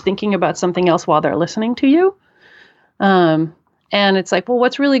somebody's thinking about something else while they're listening to you. And it's like, well,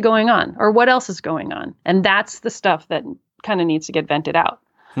 what's really going on? Or what else is going on? And that's the stuff that kind of needs to get vented out.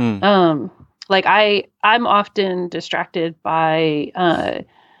 Like I'm often distracted by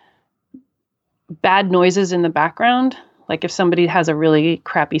bad noises in the background. Like if somebody has a really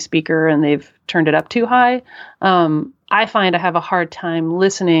crappy speaker and they've turned it up too high, I find I have a hard time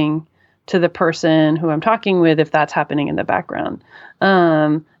listening to the person who I'm talking with if that's happening in the background.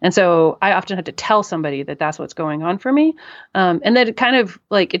 And so I often have to tell somebody that that's what's going on for me. And that it kind of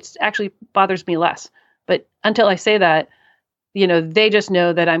like, it's actually bothers me less. But until I say that, they just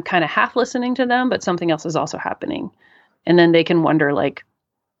know that I'm kind of half listening to them, but something else is also happening. And then they can wonder like,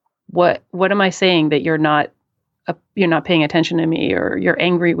 what am I saying that you're not paying attention to me, or you're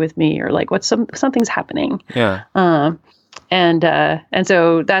angry with me, or like something's happening. Yeah. And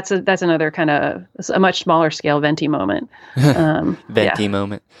so that's another kind of a much smaller scale venti moment. Venti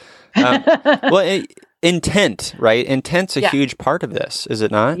moment. Well, intent, right? Intent's a huge part of this, is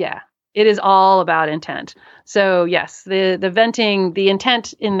it not? Yeah. It is all about intent. So yes, the venting, the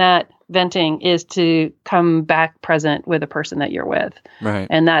intent in that venting is to come back present with the person that you're with. Right.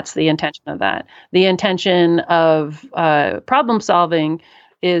 And that's the intention of that. The intention of problem solving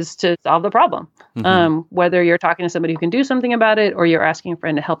is to solve the problem. Whether you're talking to somebody who can do something about it, or you're asking a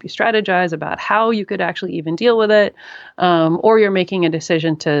friend to help you strategize about how you could actually even deal with it, or you're making a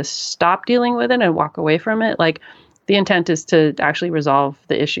decision to stop dealing with it and walk away from it. Like the intent is to actually resolve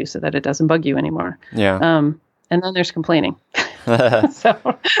the issue so that it doesn't bug you anymore. Yeah. And then there's complaining.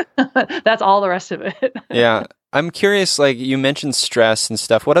 So that's all the rest of it. Yeah. I'm curious, like you mentioned stress and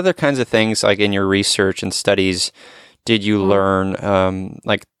stuff. What other kinds of things, like in your research and studies, did you learn,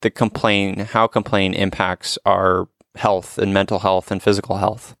 like how complaint impacts our health and mental health and physical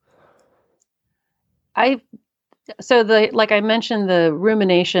health? Like I mentioned, the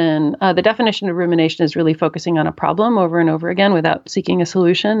rumination, the definition of rumination is really focusing on a problem over and over again without seeking a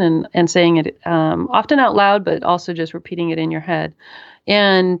solution and saying it often out loud, but also just repeating it in your head.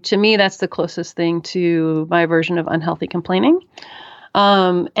 And to me, that's the closest thing to my version of unhealthy complaining.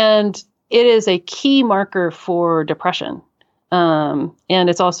 And it is a key marker for depression. And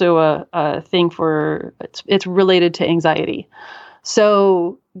it's also a thing it's related to anxiety.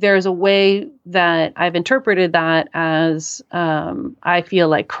 So there's a way that I've interpreted that as I feel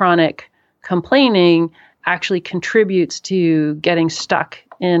like chronic complaining actually contributes to getting stuck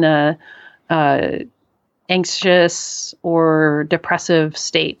in a anxious or depressive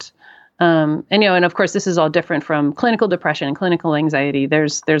state. And of course, this is all different from clinical depression and clinical anxiety.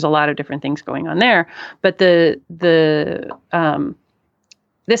 There's a lot of different things going on there, but there's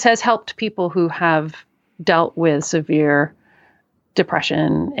this has helped people who have dealt with severe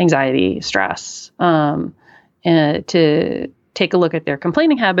depression, anxiety, stress, and to take a look at their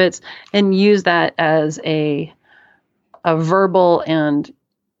complaining habits and use that as a verbal and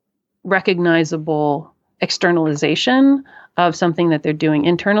recognizable externalization of something that they're doing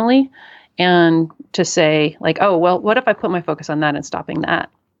internally, and to say like, oh, well, what if I put my focus on that and stopping that?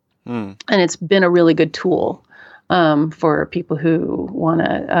 And it's been a really good tool for people who want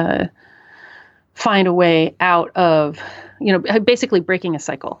to find a way out of, basically breaking a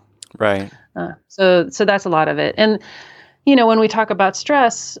cycle. Right. So that's a lot of it. And, when we talk about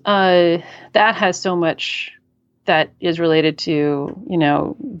stress, that has so much that is related to,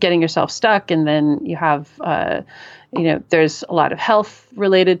 getting yourself stuck. And then you have, there's a lot of health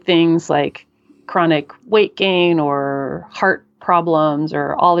related things like chronic weight gain or heart problems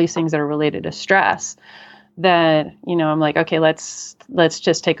or all these things that are related to stress that, I'm like, okay, let's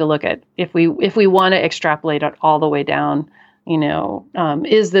just take a look at if we want to extrapolate it all the way down,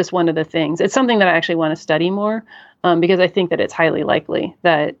 is this one of the things? It's something that I actually want to study more because I think that it's highly likely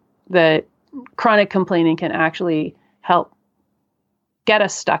that chronic complaining can actually help get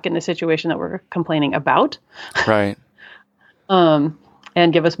us stuck in the situation that we're complaining about. Right. And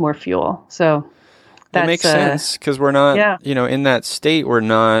give us more fuel. So that makes sense because we're not, in that state, we're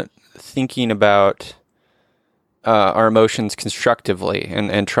not thinking about our emotions constructively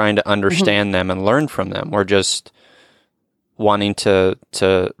and trying to understand them and learn from them. We're just wanting to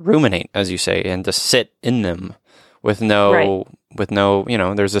ruminate, as you say, and to sit in them with no,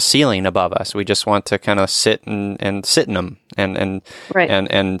 there's a ceiling above us. We just want to kind of sit and sit in them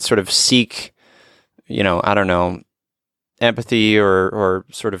and sort of seek, I don't know, empathy or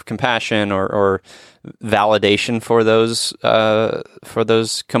sort of compassion or validation for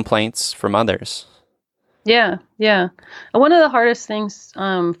those complaints from others. Yeah. And one of the hardest things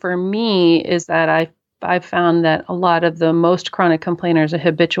for me is that I've found that a lot of the most chronic complainers,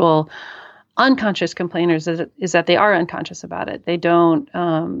 habitual unconscious complainers, is that they are unconscious about it. They don't,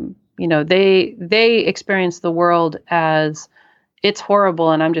 they experience the world as it's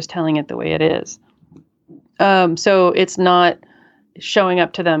horrible and I'm just telling it the way it is. So it's not showing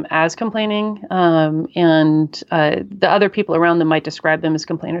up to them as complaining. And the other people around them might describe them as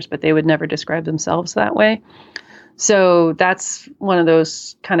complainers, but they would never describe themselves that way. So that's one of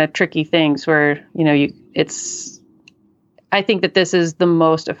those kind of tricky things where, I think that this is the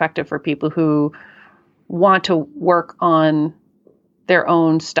most effective for people who want to work on their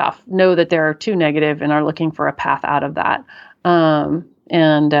own stuff, know that they're too negative and are looking for a path out of that. And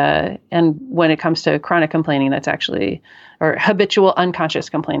when it comes to chronic complaining, that's actually, or habitual unconscious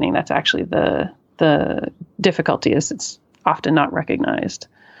complaining, that's actually the difficulty is it's often not recognized.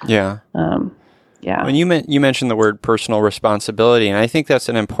 Yeah. Yeah. When you mentioned the word personal responsibility, and I think that's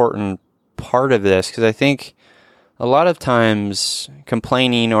an important part of this because I think a lot of times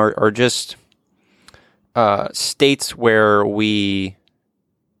complaining or just states where we,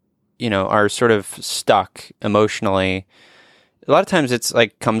 are sort of stuck emotionally. A lot of times it's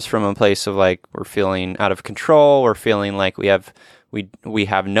like comes from a place of like we're feeling out of control. We're feeling like we have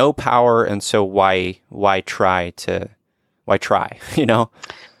no power, and so why try?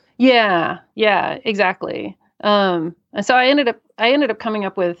 Yeah, exactly. And so I ended up coming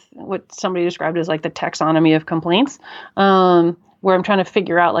up with what somebody described as like the taxonomy of complaints, where I'm trying to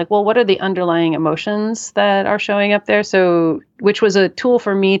figure out like, well, what are the underlying emotions that are showing up there? So, which was a tool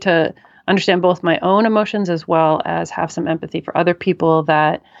for me to understand both my own emotions as well as have some empathy for other people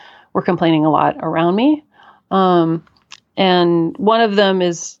that were complaining a lot around me. And one of them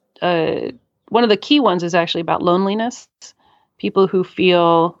is, one of the key ones is actually about loneliness, people who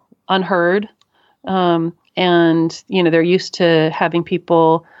feel unheard. And, they're used to having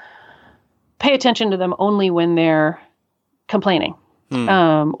people pay attention to them only when they're complaining,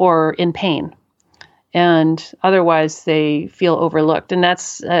 or in pain. And otherwise they feel overlooked. And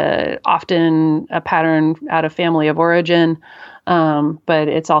that's often a pattern out of family of origin. But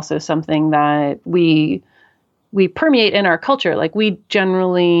it's also something that we permeate in our culture. Like we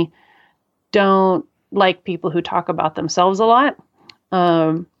generally don't like people who talk about themselves a lot.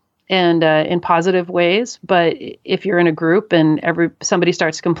 And in positive ways. But if you're in a group and somebody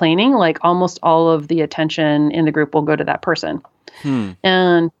starts complaining, like almost all of the attention in the group will go to that person.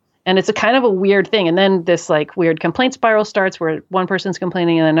 And it's a kind of a weird thing. And then this like weird complaint spiral starts where one person's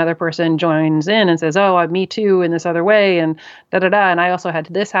complaining and another person joins in and says, oh, me too in this other way. And And I also had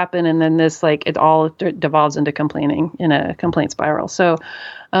this happen. And then this, like, it all devolves into complaining in a complaint spiral. So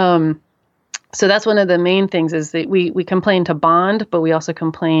that's one of the main things is that we complain to bond, but we also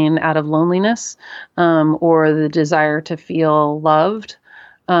complain out of loneliness, or the desire to feel loved.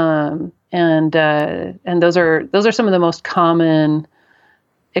 And those are some of the most common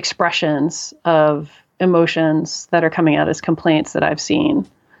expressions of emotions that are coming out as complaints that I've seen.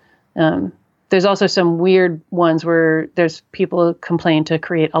 There's also some weird ones where there's people who complain to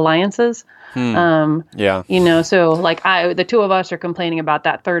create alliances. Yeah. So like the two of us are complaining about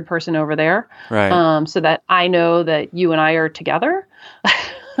that third person over there. Right. So that I know that you and I are together.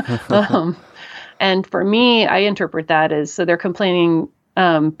 And for me, I interpret that as, so they're complaining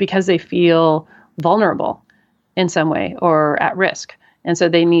because they feel vulnerable in some way or at risk. And so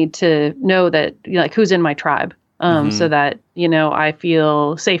they need to know that, like, who's in my tribe, so that, I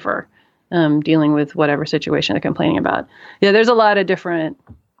feel safer dealing with whatever situation they're complaining about. Yeah, there's a lot of different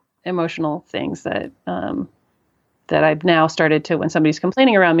emotional things that I've now started to, when somebody's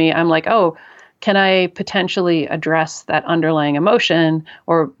complaining around me, I'm like, oh, can I potentially address that underlying emotion?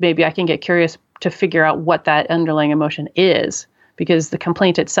 Or maybe I can get curious to figure out what that underlying emotion is, because the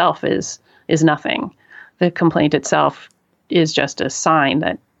complaint itself is nothing. The complaint itself is just a sign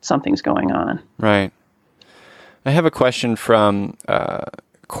that something's going on. Right. I have a question from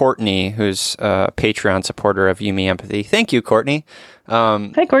Courtney, who's a Patreon supporter of You Me Empathy. Thank you, Courtney.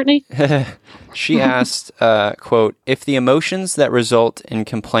 Hi, Courtney. She asked, quote, if the emotions that result in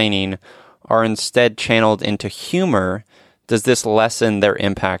complaining are instead channeled into humor, does this lessen their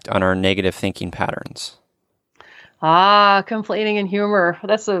impact on our negative thinking patterns? Complaining and humor.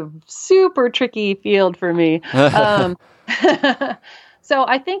 That's a super tricky field for me. So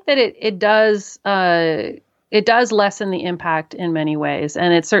I think that it does lessen the impact in many ways.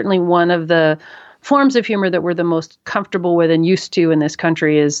 And it's certainly one of the forms of humor that we're the most comfortable with and used to in this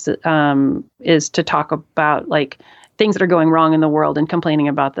country is to talk about like things that are going wrong in the world and complaining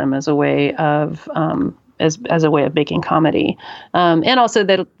about them as a way of as a way of making comedy. And also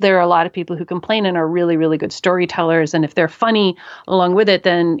that there are a lot of people who complain and are really, really good storytellers. And if they're funny along with it,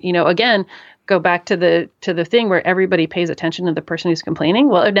 then, again, go back to the thing where everybody pays attention to the person who's complaining.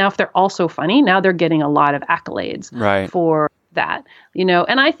 Well, now if they're also funny, now they're getting a lot of accolades for that,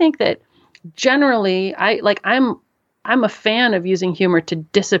 and I think that generally I'm a fan of using humor to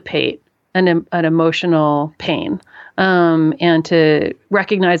dissipate an emotional pain, and to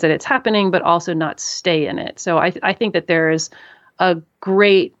recognize that it's happening, but also not stay in it. So I think that there is a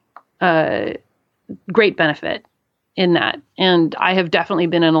great benefit in that. And I have definitely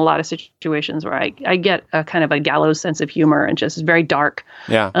been in a lot of situations where I get a kind of a gallows sense of humor and just very dark.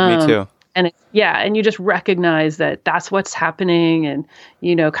 Yeah, me too. And and you just recognize that that's what's happening, and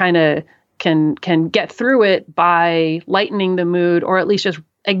kind of can get through it by lightening the mood, or at least just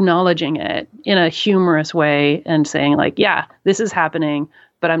acknowledging it in a humorous way and saying like, yeah, this is happening,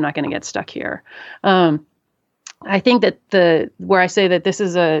 but I'm not going to get stuck here. I think that where I say that this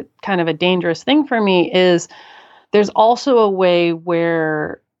is a kind of a dangerous thing for me is there's also a way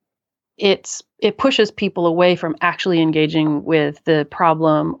where it pushes people away from actually engaging with the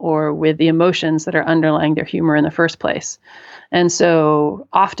problem or with the emotions that are underlying their humor in the first place. And so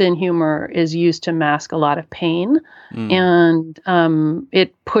often humor is used to mask a lot of pain, and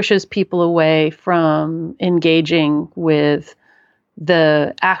it pushes people away from engaging with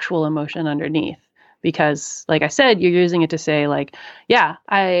the actual emotion underneath. Because, like I said, you're using it to say, like, yeah,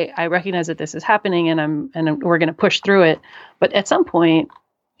 I recognize that this is happening, and we're going to push through it. But at some point,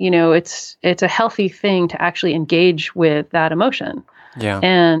 it's a healthy thing to actually engage with that emotion. Yeah.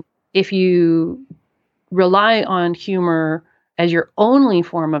 And if you rely on humor as your only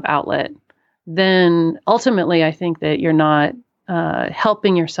form of outlet, then ultimately I think that you're not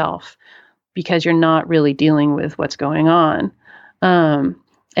helping yourself, because you're not really dealing with what's going on.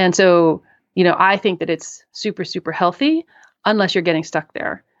 And so, I think that it's super, super healthy unless you're getting stuck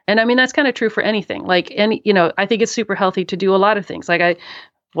there. And I mean, that's kind of true for anything. Like, I think it's super healthy to do a lot of things. Like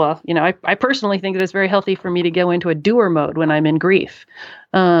I personally think that it's very healthy for me to go into a doer mode when I'm in grief.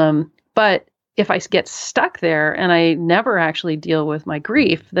 But if I get stuck there and I never actually deal with my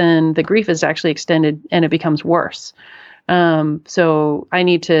grief, then the grief is actually extended and it becomes worse. So I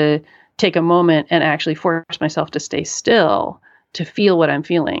need to take a moment and actually force myself to stay still to feel what I'm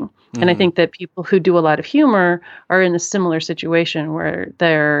feeling. And I think that people who do a lot of humor are in a similar situation where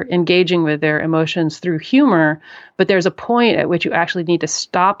they're engaging with their emotions through humor, but there's a point at which you actually need to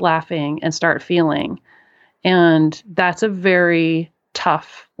stop laughing and start feeling. And that's a very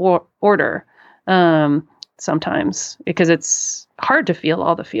tough order sometimes, because it's hard to feel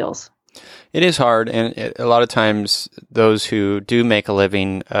all the feels. It is hard. And a lot of times those who do make a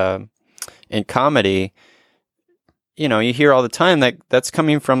living in comedy, you hear all the time that that's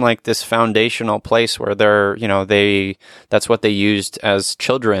coming from like this foundational place where that's what they used as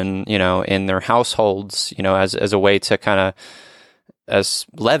children, in their households, as a way to kind of as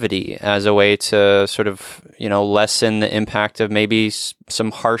levity, as a way to sort of, lessen the impact of maybe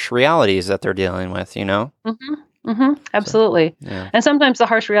some harsh realities that they're dealing with, Absolutely. Yeah. And sometimes the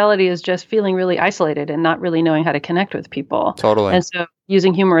harsh reality is just feeling really isolated and not really knowing how to connect with people. Totally. And so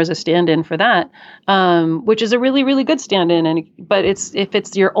using humor as a stand-in for that, which is a really, really good stand-in. But if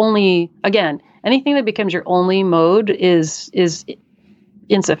it's your only, again, anything that becomes your only mode is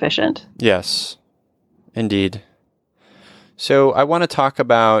insufficient. Yes, indeed. So I want to talk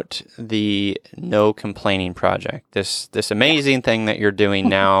about the No Complaining Project, this amazing thing that you're doing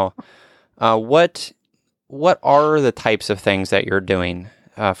now. What are the types of things that you're doing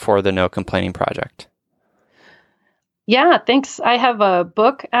for the No Complaining Project? Yeah, thanks. I have a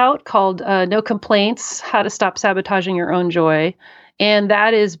book out called No Complaints, How to Stop Sabotaging Your Own Joy. And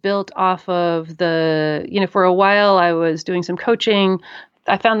that is built off of for a while I was doing some coaching.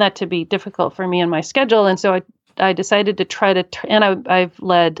 I found that to be difficult for me in my schedule. And so I decided to try to, and I've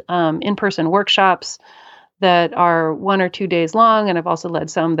led in-person workshops that are 1 or 2 days long. And I've also led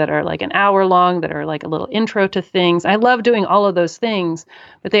some that are like an hour long, that are like a little intro to things. I love doing all of those things,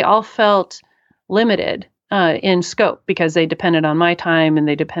 but they all felt limited in scope because they depended on my time and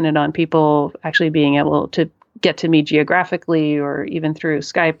they depended on people actually being able to get to me geographically or even through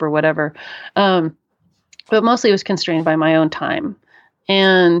Skype or whatever. But mostly it was constrained by my own time.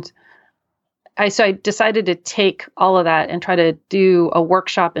 And so I decided to take all of that and try to do a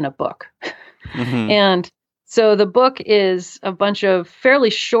workshop in a book. Mm-hmm. And so the book is a bunch of fairly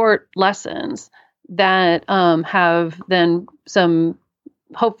short lessons that have then some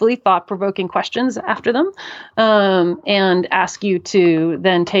hopefully thought-provoking questions after them, and ask you to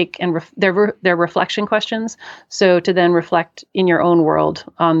then take and their reflection questions. So to then reflect in your own world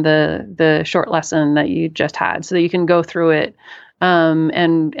on the short lesson that you just had, so that you can go through it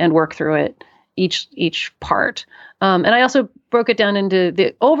and work through it each part. And I also broke it down into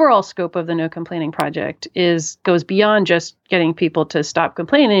the overall scope of the No Complaining Project goes beyond just getting people to stop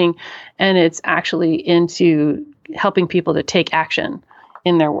complaining, and it's actually into helping people to take action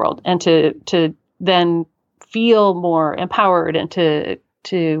in their world and to then feel more empowered and to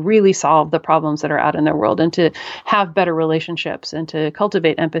really solve the problems that are out in their world and to have better relationships and to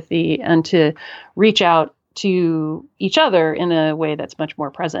cultivate empathy and to reach out to each other in a way that's much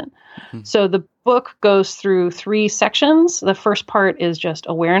more present. Mm-hmm. So the book goes through 3 sections. The first part is just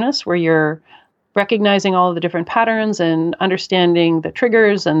awareness, where you're recognizing all of the different patterns and understanding the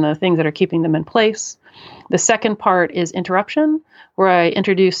triggers and the things that are keeping them in place. The second part is interruption, where I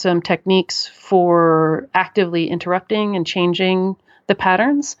introduce some techniques for actively interrupting and changing the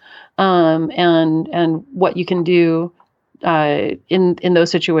patterns, and what you can do in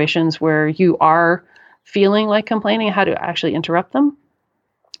those situations where you are feeling like complaining, how to actually interrupt them.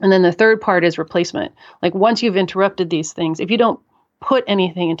 And then the third part is replacement. Like once you've interrupted these things, if you don't put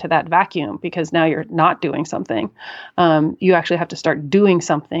anything into that vacuum, because now you're not doing something, you actually have to start doing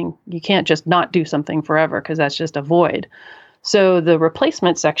something. You can't just not do something forever, because that's just a void. So the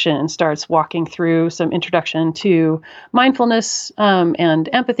replacement section starts walking through some introduction to mindfulness and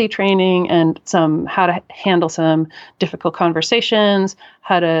empathy training, and some how to handle some difficult conversations,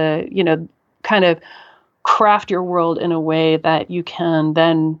 how to, kind of craft your world in a way that you can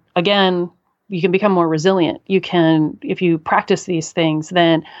then, again, you can become more resilient. You can, if you practice these things,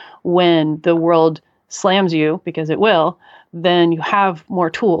 then when the world slams you, because it will, then you have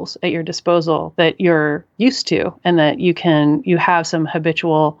more tools at your disposal that you're used to, and that you have some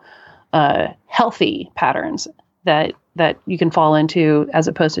habitual, healthy patterns that you can fall into, as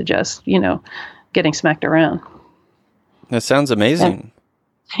opposed to just, getting smacked around. That sounds amazing.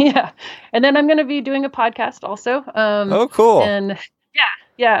 Yeah. And then I'm going to be doing a podcast also. Oh, cool. And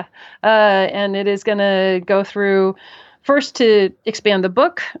yeah. And it is going to go through first to expand the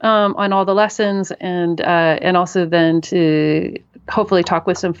book on all the lessons, and also then to hopefully talk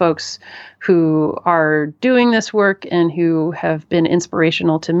with some folks who are doing this work and who have been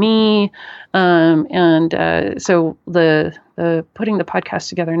inspirational to me. So the putting the podcast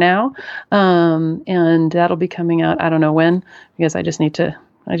together now, and that'll be coming out, I don't know when, because I just need to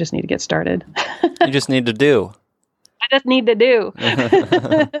get started. You just need to do. I just need to do.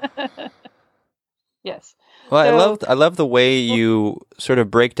 Yes. Well, I love the way you sort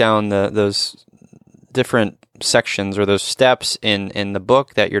of break down those different sections or those steps in the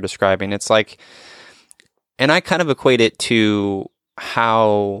book that you're describing. It's like, and I kind of equate it to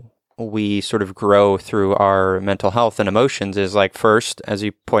how we sort of grow through our mental health and emotions. Is like, first, as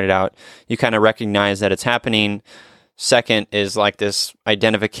you pointed out, you kind of recognize that it's happening. Second is like this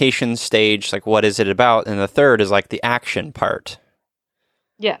identification stage, like what is it about? And the third is like the action part.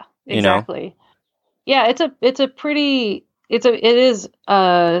 Yeah, exactly. Yeah, it's a pretty it is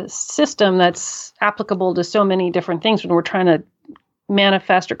a system that's applicable to so many different things when we're trying to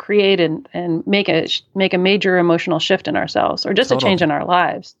manifest or create and make a major emotional shift in ourselves or just a change in our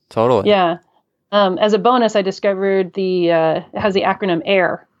lives. Totally. Yeah. As a bonus, I discovered it has the acronym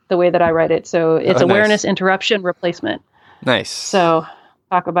AIR, the way that I write it. So it's Awareness, Interruption, Replacement. Nice. So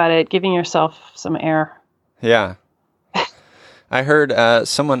talk about it, giving yourself some air. Yeah. I heard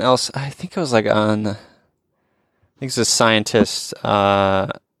someone else, I think it was like on, I think it's a scientist.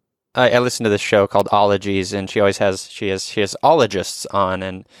 I listened to this show called Ologies, and she has ologists on,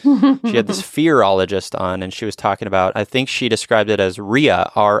 and she had this fearologist on, and she was talking about, I think she described it as RIA,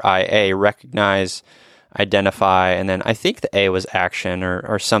 R-I-A, recognize, identify, and then I think the A was action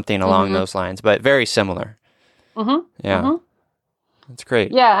or something along those lines, but very similar. Yeah. That's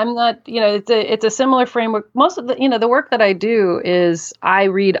great. Yeah, I'm not, it's a similar framework. Most of the work that I do is I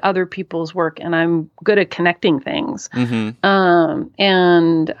read other people's work and I'm good at connecting things. And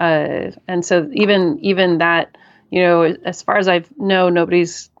so even that, as far as I know,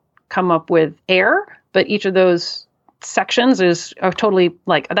 nobody's come up with AIR, but each of those sections are totally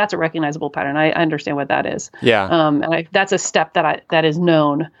like, that's a recognizable pattern. I understand what that is. Yeah. And that's a step that is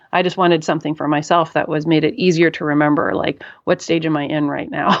known. I just wanted something for myself that made it easier to remember, like, what stage am I in right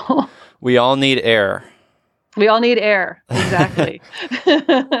now? We all need air. We all need air. Exactly.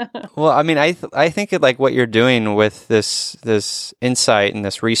 Well, I mean, I think like what you're doing with this insight and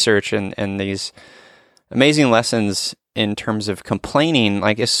this research and these amazing lessons in terms of complaining,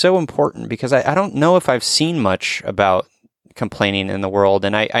 like, is so important, because I don't know if I've seen much about complaining in the world.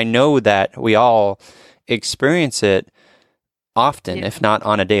 And I know that we all experience it often, if not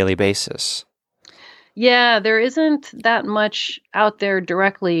on a daily basis. Yeah, there isn't that much out there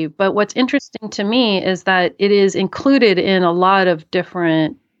directly. But what's interesting to me is that it is included in a lot of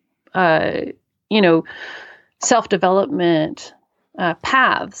different, self-development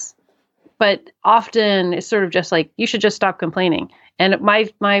paths. But often it's sort of just like, you should just stop complaining. And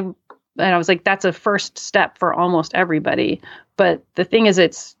and I was like, that's a first step for almost everybody. But the thing is,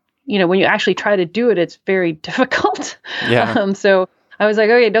 it's, when you actually try to do it, it's very difficult. Yeah. So I was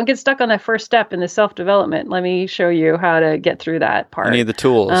like, okay, don't get stuck on that first step in the self-development. Let me show you how to get through that part. I need the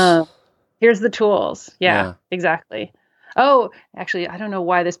tools. Here's the tools. Yeah, exactly. Oh, actually, I don't know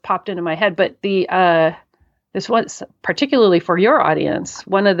why this popped into my head, but this one's particularly for your audience.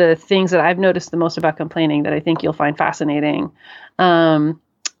 One of the things that I've noticed the most about complaining that I think you'll find fascinating,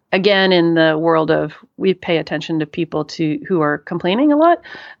 again, in the world of, we pay attention to people who are complaining a lot,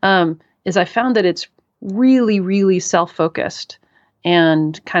 is I found that it's really, really self-focused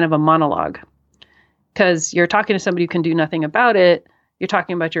and kind of a monologue. Because you're talking to somebody who can do nothing about it. You're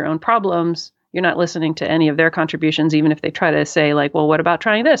talking about your own problems. You're not listening to any of their contributions, even if they try to say, like, well, what about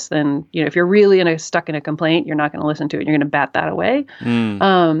trying this? Then, if you're really stuck in a complaint, you're not going to listen to it. You're going to bat that away.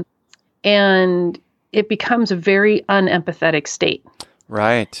 And it becomes a very unempathetic state.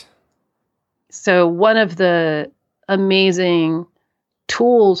 Right. So one of the amazing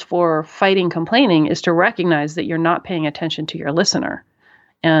tools for fighting complaining is to recognize that you're not paying attention to your listener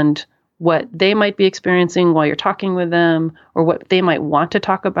and what they might be experiencing while you're talking with them, or what they might want to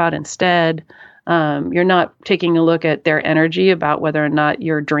talk about instead. You're not taking a look at their energy, about whether or not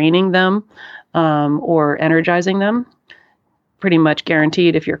you're draining them or energizing them. Pretty much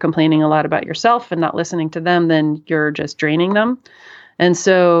guaranteed, if you're complaining a lot about yourself and not listening to them, then you're just draining them. And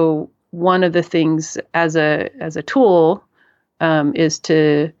so one of the things as a tool is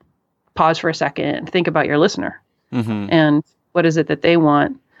to pause for a second and think about your listener and what is it that they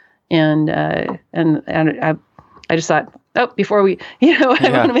want. And I just thought, before we, I want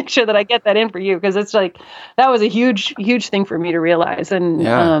to make sure that I get that in for you, because it's like, that was a huge, huge thing for me to realize. And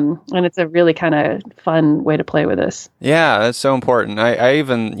it's a really kind of fun way to play with this. Yeah, that's so important. I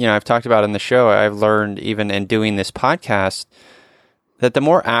even, I've talked about in the show, I've learned even in doing this podcast that the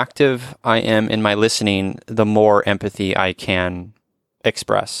more active I am in my listening, the more empathy I can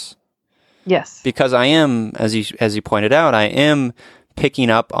express. Yes. Because I am, as you pointed out, I am picking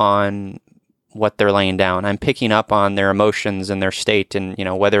up on what they're laying down. I'm picking up on their emotions and their state, and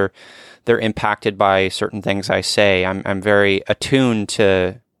whether they're impacted by certain things I say. I'm very attuned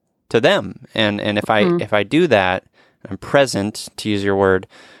to them, and if I do that, I'm present, to use your word.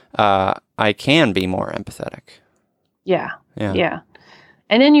 I can be more empathetic. Yeah.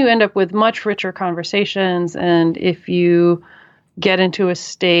 And then you end up with much richer conversations. And if you get into a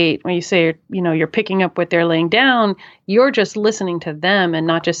state when you say, you're picking up what they're laying down, you're just listening to them and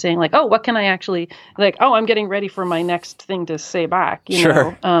not just saying, like, oh, what can I actually, like, oh, I'm getting ready for my next thing to say back.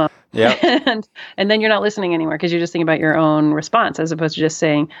 Sure. Yeah. and then you're not listening anymore because you're just thinking about your own response as opposed to just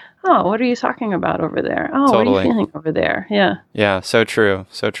saying, oh, what are you talking about over there? Oh, what are Totally. you feeling over there? Yeah. Yeah, so true.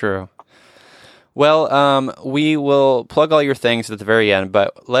 So true. Well, we will plug all your things at the very end,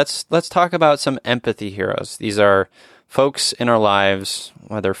 but let's talk about some empathy heroes. These are folks in our lives,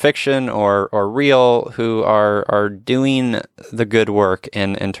 whether fiction or real, who are doing the good work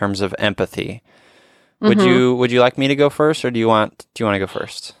in terms of empathy. Would you like me to go first, or do you want to go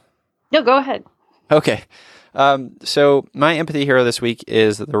first? No, go ahead. Okay. So my empathy hero this week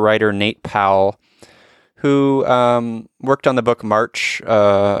is the writer Nate Powell, who worked on the book March.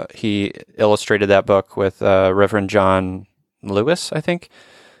 He illustrated that book with Reverend John Lewis, I think.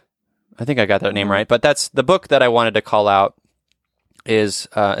 I think I got that name right. But that's the book that I wanted to call out. It's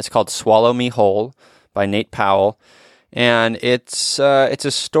called Swallow Me Whole by Nate Powell. And it's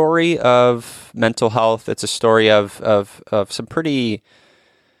a story of mental health. It's a story of some pretty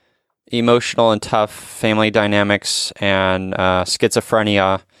emotional and tough family dynamics and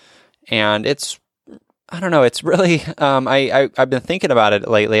schizophrenia. And I don't know, it's really, I've been thinking about it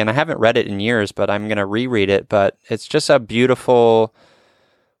lately, and I haven't read it in years, but I'm going to reread it. But it's just a beautiful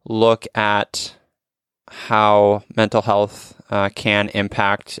look at how mental health can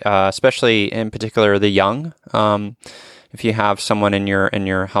impact, especially in particular the young. If you have someone in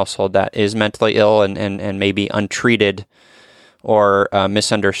your household that is mentally ill and maybe untreated or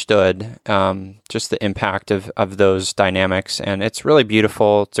misunderstood, just the impact of those dynamics. And it's really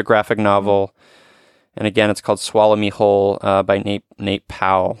beautiful. It's a graphic novel. And again, it's called Swallow Me Whole by Nate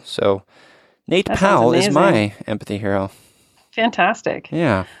Powell. So Nate Powell is my empathy hero. Fantastic.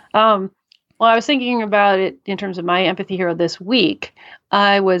 Yeah. Well, I was thinking about it in terms of my empathy hero this week.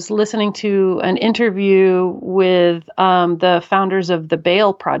 I was listening to an interview with the founders of the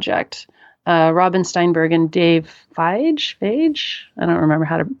Bail Project, Robin Steinberg and Dave Fage. I don't remember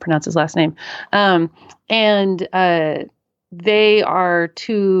how to pronounce his last name. And they are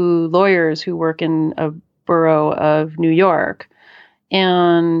two lawyers who work in a borough of New York.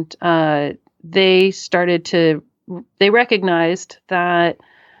 And they recognized that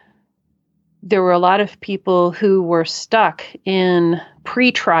there were a lot of people who were stuck in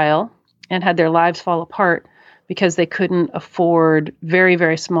pre-trial and had their lives fall apart because they couldn't afford very,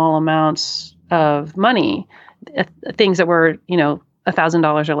 very small amounts of money, things that were,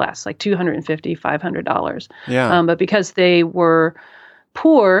 $1,000 or less, like $250, $500. Yeah. But because they were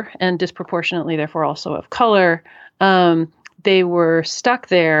poor and disproportionately, therefore, also of color, they were stuck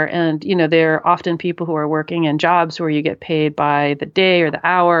there. And, they're often people who are working in jobs where you get paid by the day or the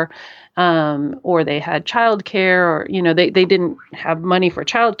hour, or they had childcare, or, they didn't have money for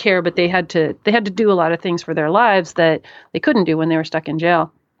childcare, but they had to do a lot of things for their lives that they couldn't do when they were stuck in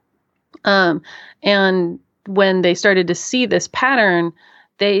jail. And when they started to see this pattern,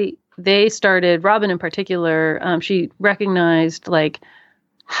 they started, Robin in particular, she recognized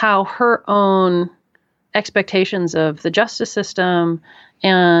how her own expectations of the justice system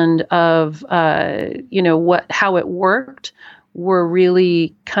and of, how it worked were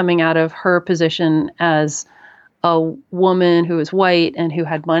really coming out of her position as a woman who was white and who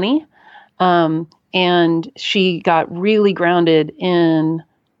had money. And she got really grounded in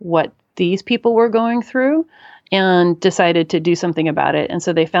what these people were going through and decided to do something about it. And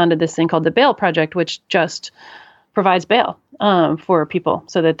so they founded this thing called the Bail Project, which just provides bail for people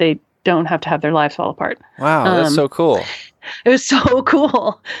so that they don't have to have their lives fall apart. Wow, that's so cool. It was so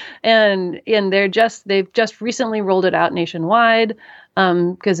cool. And they've just recently rolled it out nationwide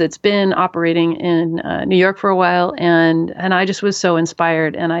because it's been operating in New York for a while. And I just was so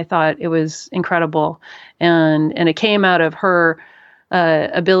inspired, and I thought it was incredible. And it came out of her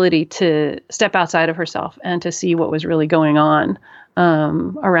ability to step outside of herself and to see what was really going on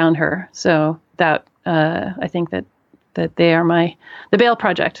around her. So that I think that they are the Bail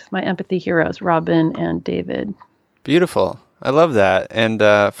Project, my empathy heroes, Robin and David. Beautiful. I love that. And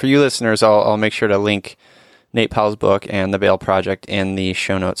for you listeners, I'll make sure to link Nate Powell's book and the Bail Project in the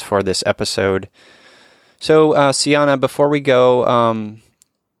show notes for this episode. So, Sienna, before we go,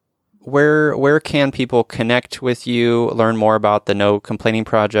 where can people connect with you, learn more about the No Complaining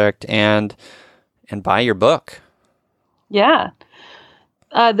Project, and buy your book? Yeah.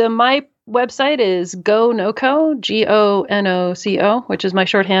 My website is GoNoco, GoNoco, which is my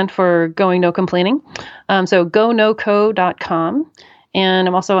shorthand for Going No Complaining. So gonoco.com. And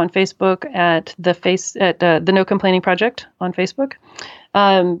I'm also on Facebook at the No Complaining Project on Facebook.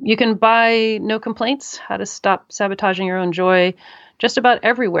 You can buy No Complaints, How to Stop Sabotaging Your Own Joy, just about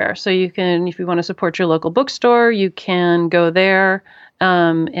everywhere. So you can, if you want to support your local bookstore, you can go there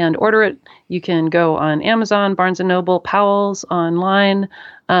and order it. You can go on Amazon, Barnes & Noble, Powell's online.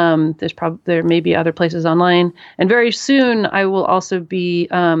 There may be other places online. And very soon, I will also be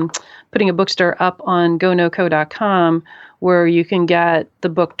putting a bookstore up on gonoco.com, where you can get the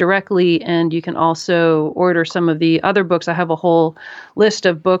book directly, and you can also order some of the other books. I have a whole list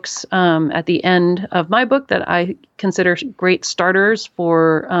of books at the end of my book that I consider great starters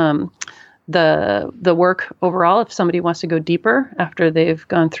for the work overall, if somebody wants to go deeper after they've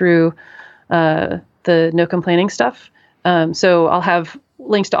gone through the no complaining stuff. So I'll have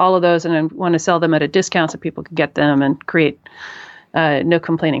links to all of those, and I want to sell them at a discount so people can get them and create no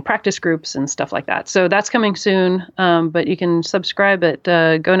complaining practice groups and stuff like that. So that's coming soon. But you can subscribe at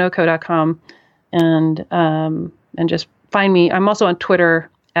gonoco.com and just find me. I'm also on Twitter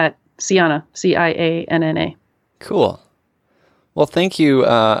at Cianna, Cianna. Cool. Well, thank you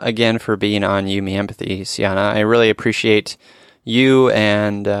again for being on You, Me, Empathy, Cianna. I really appreciate you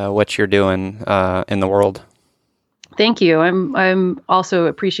and what you're doing in the world. Thank you. I'm also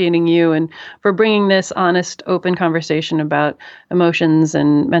appreciating you and for bringing this honest, open conversation about emotions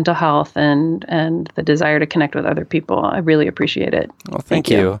and mental health and the desire to connect with other people. I really appreciate it. Well, thank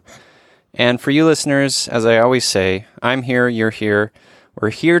you. And for you listeners, as I always say, I'm here, you're here. We're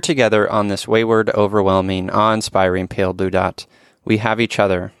here together on this wayward, overwhelming, awe-inspiring pale blue dot. We have each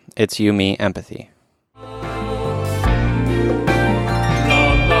other. It's You, Me, Empathy.